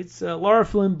 So it's Laura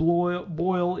Flynn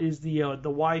Boyle is the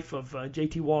wife of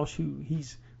J.T. Walsh, who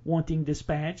he's wanting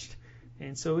dispatched,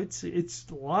 and so it's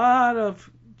a lot of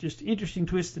just interesting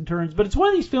twists and turns. But it's one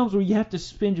of these films where you have to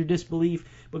suspend your disbelief,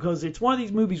 because it's one of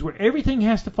these movies where everything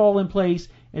has to fall in place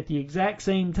at the exact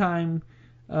same time.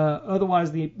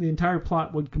 Otherwise, the entire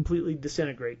plot would completely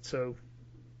disintegrate. So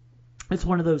it's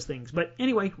one of those things. But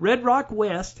anyway, Red Rock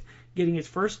West getting its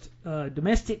first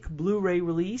domestic Blu Ray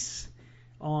release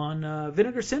on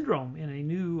Vinegar Syndrome in a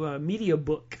new media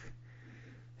book.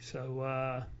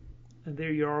 So and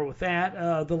there you are with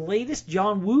that. The latest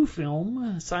John Woo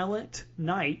film, Silent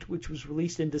Night, which was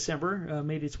released in December,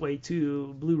 made its way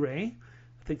to Blu Ray.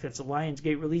 I think that's a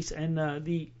Lionsgate release. And a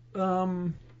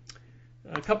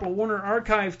couple of Warner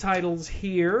Archive titles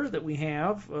here that we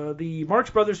have. The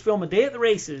Marx Brothers film A Day at the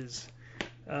Races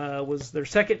was their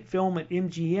second film at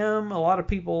MGM. A lot of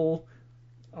people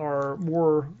are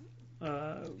more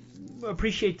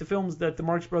appreciate the films that the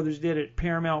Marx Brothers did at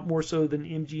Paramount more so than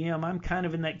MGM. I'm kind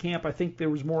of in that camp. I think there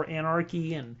was more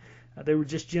anarchy, and they were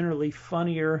just generally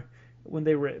funnier when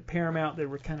they were at Paramount. They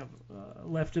were kind of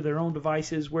left to their own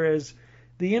devices, whereas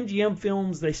the MGM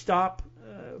films, they stop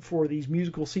for these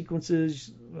musical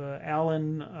sequences.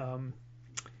 Alan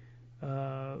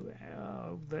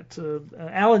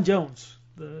Jones,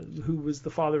 who was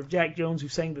the father of Jack Jones, who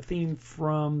sang the theme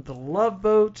from The Love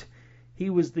Boat. He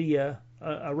was a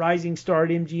rising star at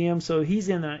MGM, so he's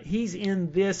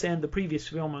in this and the previous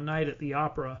film, A Night at the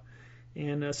Opera,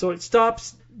 and so it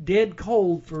stops dead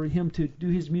cold for him to do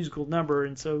his musical number,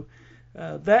 and so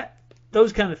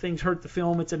those kind of things hurt the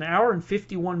film. It's an hour and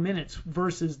 51 minutes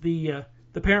versus the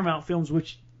Paramount films,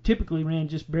 which typically ran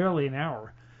just barely an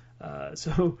hour,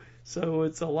 so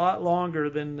it's a lot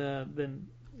longer than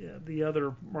the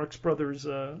other Marx Brothers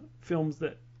films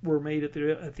that were made at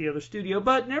the other studio,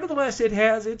 but nevertheless, it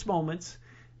has its moments.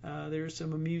 There's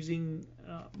some amusing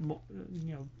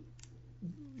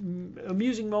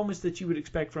moments that you would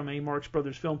expect from a Marx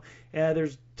Brothers film.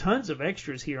 There's tons of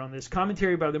extras here on this.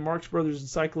 Commentary by the Marx Brothers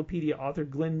Encyclopedia author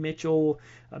Glenn Mitchell,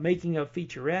 making of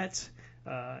featurettes,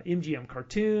 MGM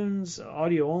cartoons,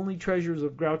 audio-only treasures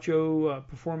of Groucho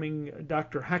performing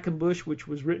Dr. Hackenbush, which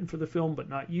was written for the film but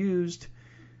not used.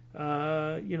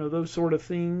 Those sort of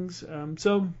things. A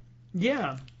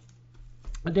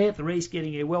Day at the Race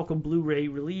getting a welcome Blu-ray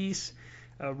release.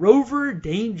 Rover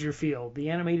Dangerfield, the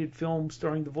animated film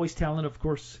starring the voice talent, of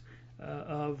course,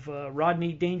 of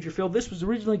Rodney Dangerfield. This was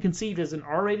originally conceived as an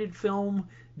R-rated film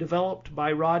developed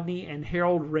by Rodney and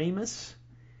Harold Ramis.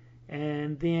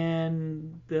 And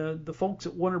then the folks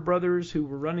at Warner Brothers, who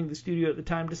were running the studio at the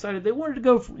time, decided they wanted to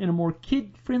go in a more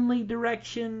kid-friendly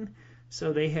direction.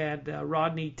 So they had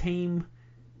Rodney tame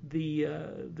the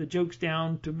jokes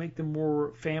down to make them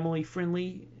more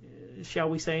family-friendly, shall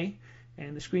we say.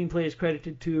 And the screenplay is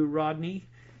credited to Rodney.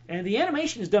 And the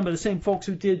animation is done by the same folks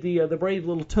who did the Brave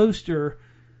Little Toaster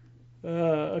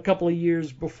a couple of years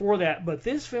before that. But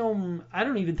this film, I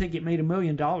don't even think it made $1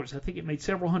 million. I think it made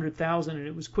several $100,000, and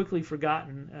it was quickly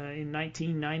forgotten in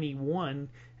 1991.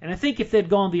 And I think if they'd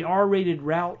gone the R-rated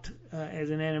route as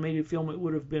an animated film, it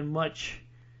would have been much...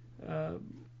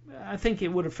 I think it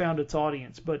would have found its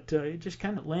audience, but it just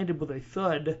kind of landed with a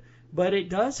thud. But it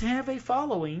does have a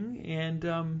following,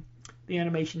 and the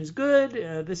animation is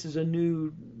good. This is a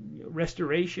new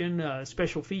restoration.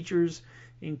 Special features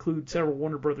include several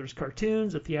Warner Brothers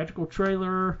cartoons, a theatrical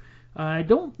trailer. I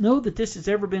don't know that this has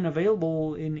ever been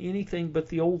available in anything but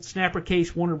the old Snapper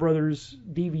Case Warner Brothers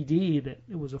DVD that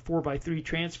it was a 4x3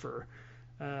 transfer.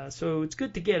 So it's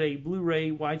good to get a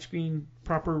Blu-ray widescreen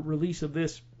proper release of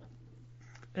this.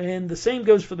 And the same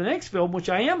goes for the next film, which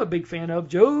I am a big fan of,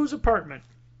 Joe's Apartment,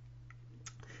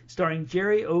 starring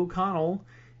Jerry O'Connell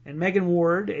and Megan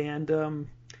Ward, and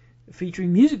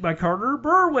featuring music by Carter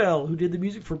Burwell, who did the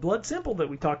music for Blood Simple that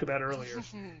we talked about earlier.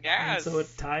 Yes. And so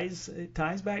it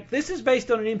ties back. This is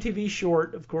based on an MTV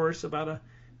short, of course, about a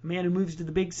man who moves to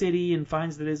the big city and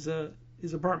finds that his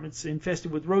apartment's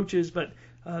infested with roaches, but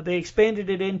they expanded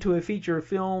it into a feature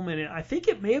film, and I think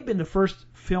it may have been the first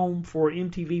film for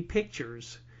MTV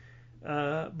Pictures.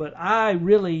 But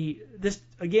this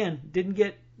again didn't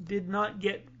get did not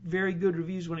get very good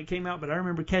reviews when it came out, but I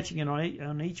remember catching it on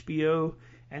HBO,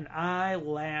 and I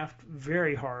laughed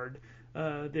very hard.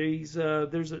 There's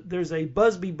a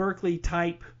Busby Berkeley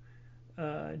type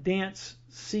dance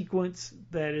sequence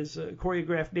that is a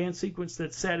choreographed dance sequence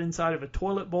that's set inside of a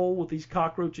toilet bowl with these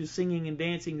cockroaches singing and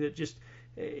dancing that just,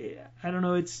 I don't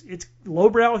know, it's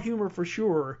lowbrow humor for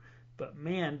sure, but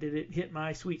man, did it hit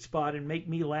my sweet spot and make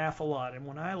me laugh a lot. And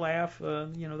when I laugh,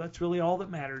 that's really all that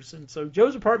matters. And so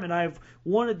Joe's Apartment, I've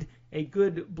wanted a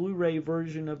good Blu Ray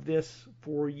version of this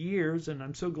for years, and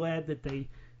I'm so glad that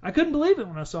I couldn't believe it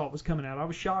when I saw it was coming out. I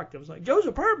was shocked. I was like, Joe's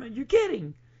Apartment, you're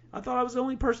kidding. I thought I was the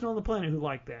only person on the planet who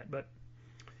liked that. But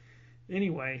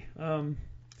anyway,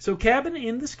 so Cabin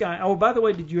in the Sky. Oh, by the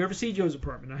way, did you ever see Joe's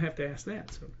Apartment? I have to ask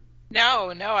that. So.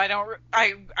 No, I don't.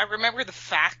 I remember the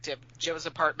fact of Joe's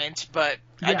Apartment, but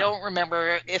yeah. I don't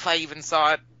remember if I even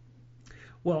saw it.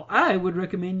 Well, I would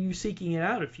recommend you seeking it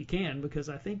out if you can, because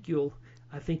I think you'll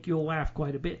laugh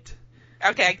quite a bit.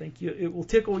 Okay. I think it will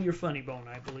tickle your funny bone,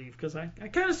 I believe, because I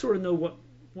kind of sort of know what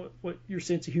your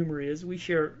sense of humor is. We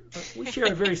share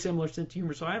a very similar sense of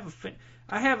humor, so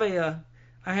I have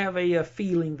a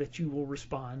feeling that you will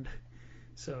respond.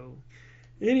 So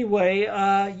anyway,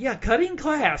 Cutting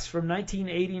Class from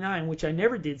 1989, which I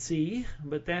never did see,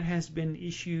 but that has been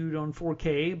issued on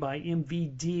 4K by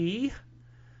MVD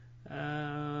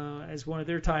as one of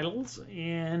their titles,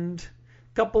 and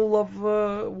couple of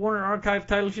Warner Archive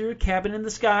titles here. Cabin in the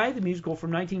Sky, the musical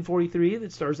from 1943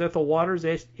 that stars Ethel Waters,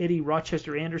 Eddie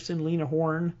Rochester Anderson, Lena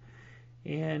Horne.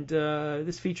 And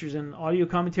this features an audio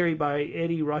commentary by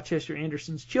Eddie Rochester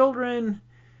Anderson's children.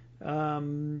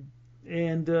 And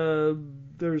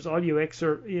there's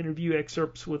interview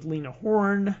excerpts with Lena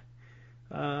Horne.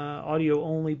 Audio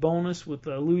only bonus with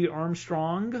Louis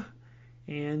Armstrong.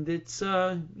 And it's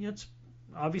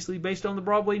obviously based on the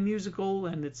Broadway musical,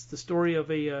 and it's the story of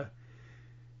a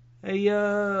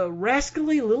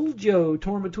rascally little Joe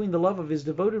torn between the love of his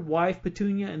devoted wife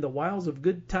Petunia and the wiles of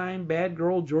good time bad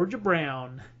girl Georgia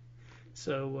Brown.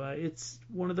 So it's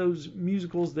one of those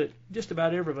musicals that just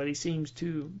about everybody seems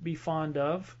to be fond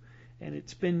of, and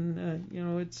it's been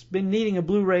needing a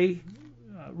Blu Ray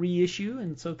reissue,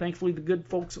 and so thankfully the good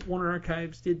folks at Warner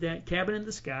Archives did that. Cabin in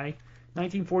the Sky,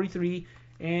 1943.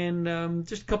 And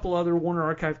just a couple other Warner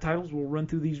Archive titles. We'll run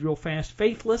through these real fast.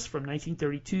 Faithless from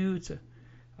 1932. It's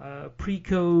a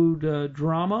pre-code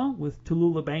drama with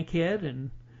Tallulah Bankhead.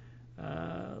 And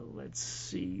let's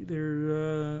see, there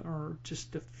are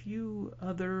just a few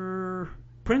other.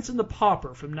 Prince and the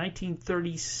Pauper from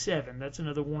 1937. That's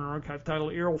another Warner Archive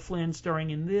title. Errol Flynn starring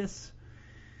in this.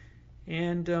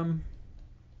 And that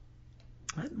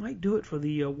might do it for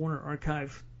the Warner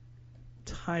Archive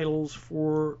titles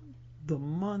for the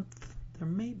month. There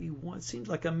may be one. It seems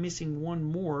like I'm missing one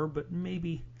more, but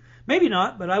maybe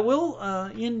not. But I will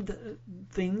end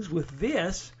things with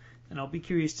this, and I'll be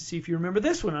curious to see if you remember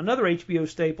this one. Another HBO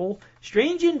staple,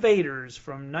 Strange Invaders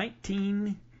from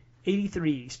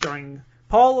 1983, starring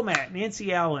Paul Le Mat,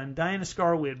 Nancy Allen, Diana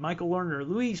Scarwood, Michael Lerner,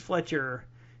 Louise Fletcher,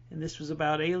 and this was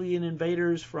about alien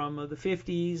invaders from the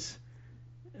 50s.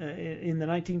 In the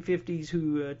 1950s,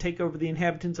 who take over the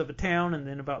inhabitants of a town, and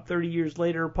then about 30 years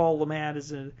later, Paul Le Mat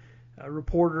is a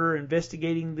reporter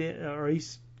investigating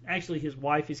his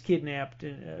wife is kidnapped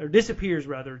or disappears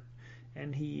rather,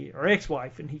 and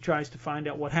ex-wife, and he tries to find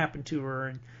out what happened to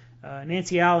her. And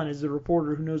Nancy Allen is the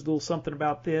reporter who knows a little something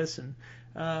about this, and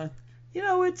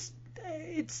it's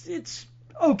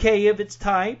okay of its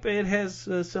type. It has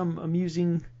some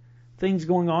amusing things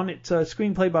going on. It's a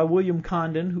screenplay by William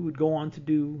Condon, who would go on to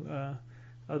do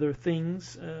other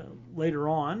things later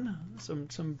on,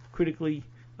 some critically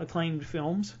acclaimed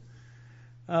films.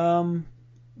 And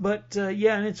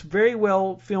it's very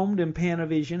well filmed in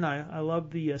Panavision. I love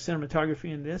the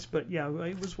cinematography in this, but yeah,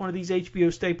 it was one of these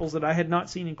HBO staples that I had not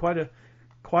seen in quite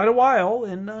a while,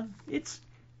 and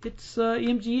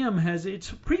MGM has, it's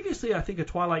previously I think a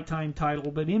Twilight Time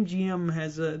title, but MGM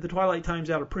has the Twilight Time's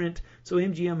out of print, so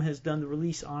MGM has done the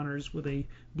release honors with a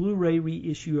Blu Ray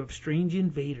reissue of Strange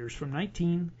Invaders from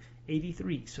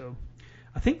 1983. So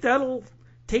I think that'll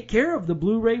take care of the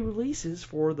Blu Ray releases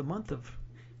for the month of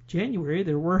January.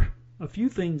 There were a few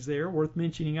things there worth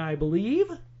mentioning, I believe.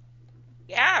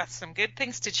 Yeah, some good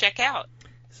things to check out.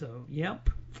 So, yep.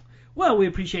 Well, we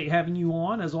appreciate having you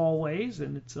on, as always,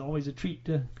 and it's always a treat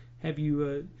to have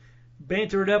you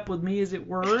banter it up with me, as it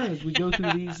were, as we go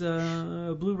through these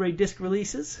Blu Ray disc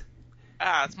releases.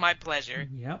 It's my pleasure.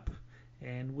 Yep.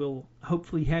 And we'll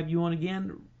hopefully have you on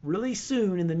again really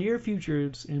soon in the near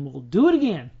future, and we'll do it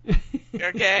again.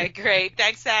 Okay, great.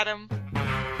 Thanks, Adam.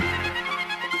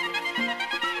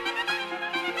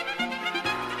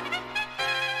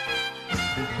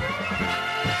 Thank you.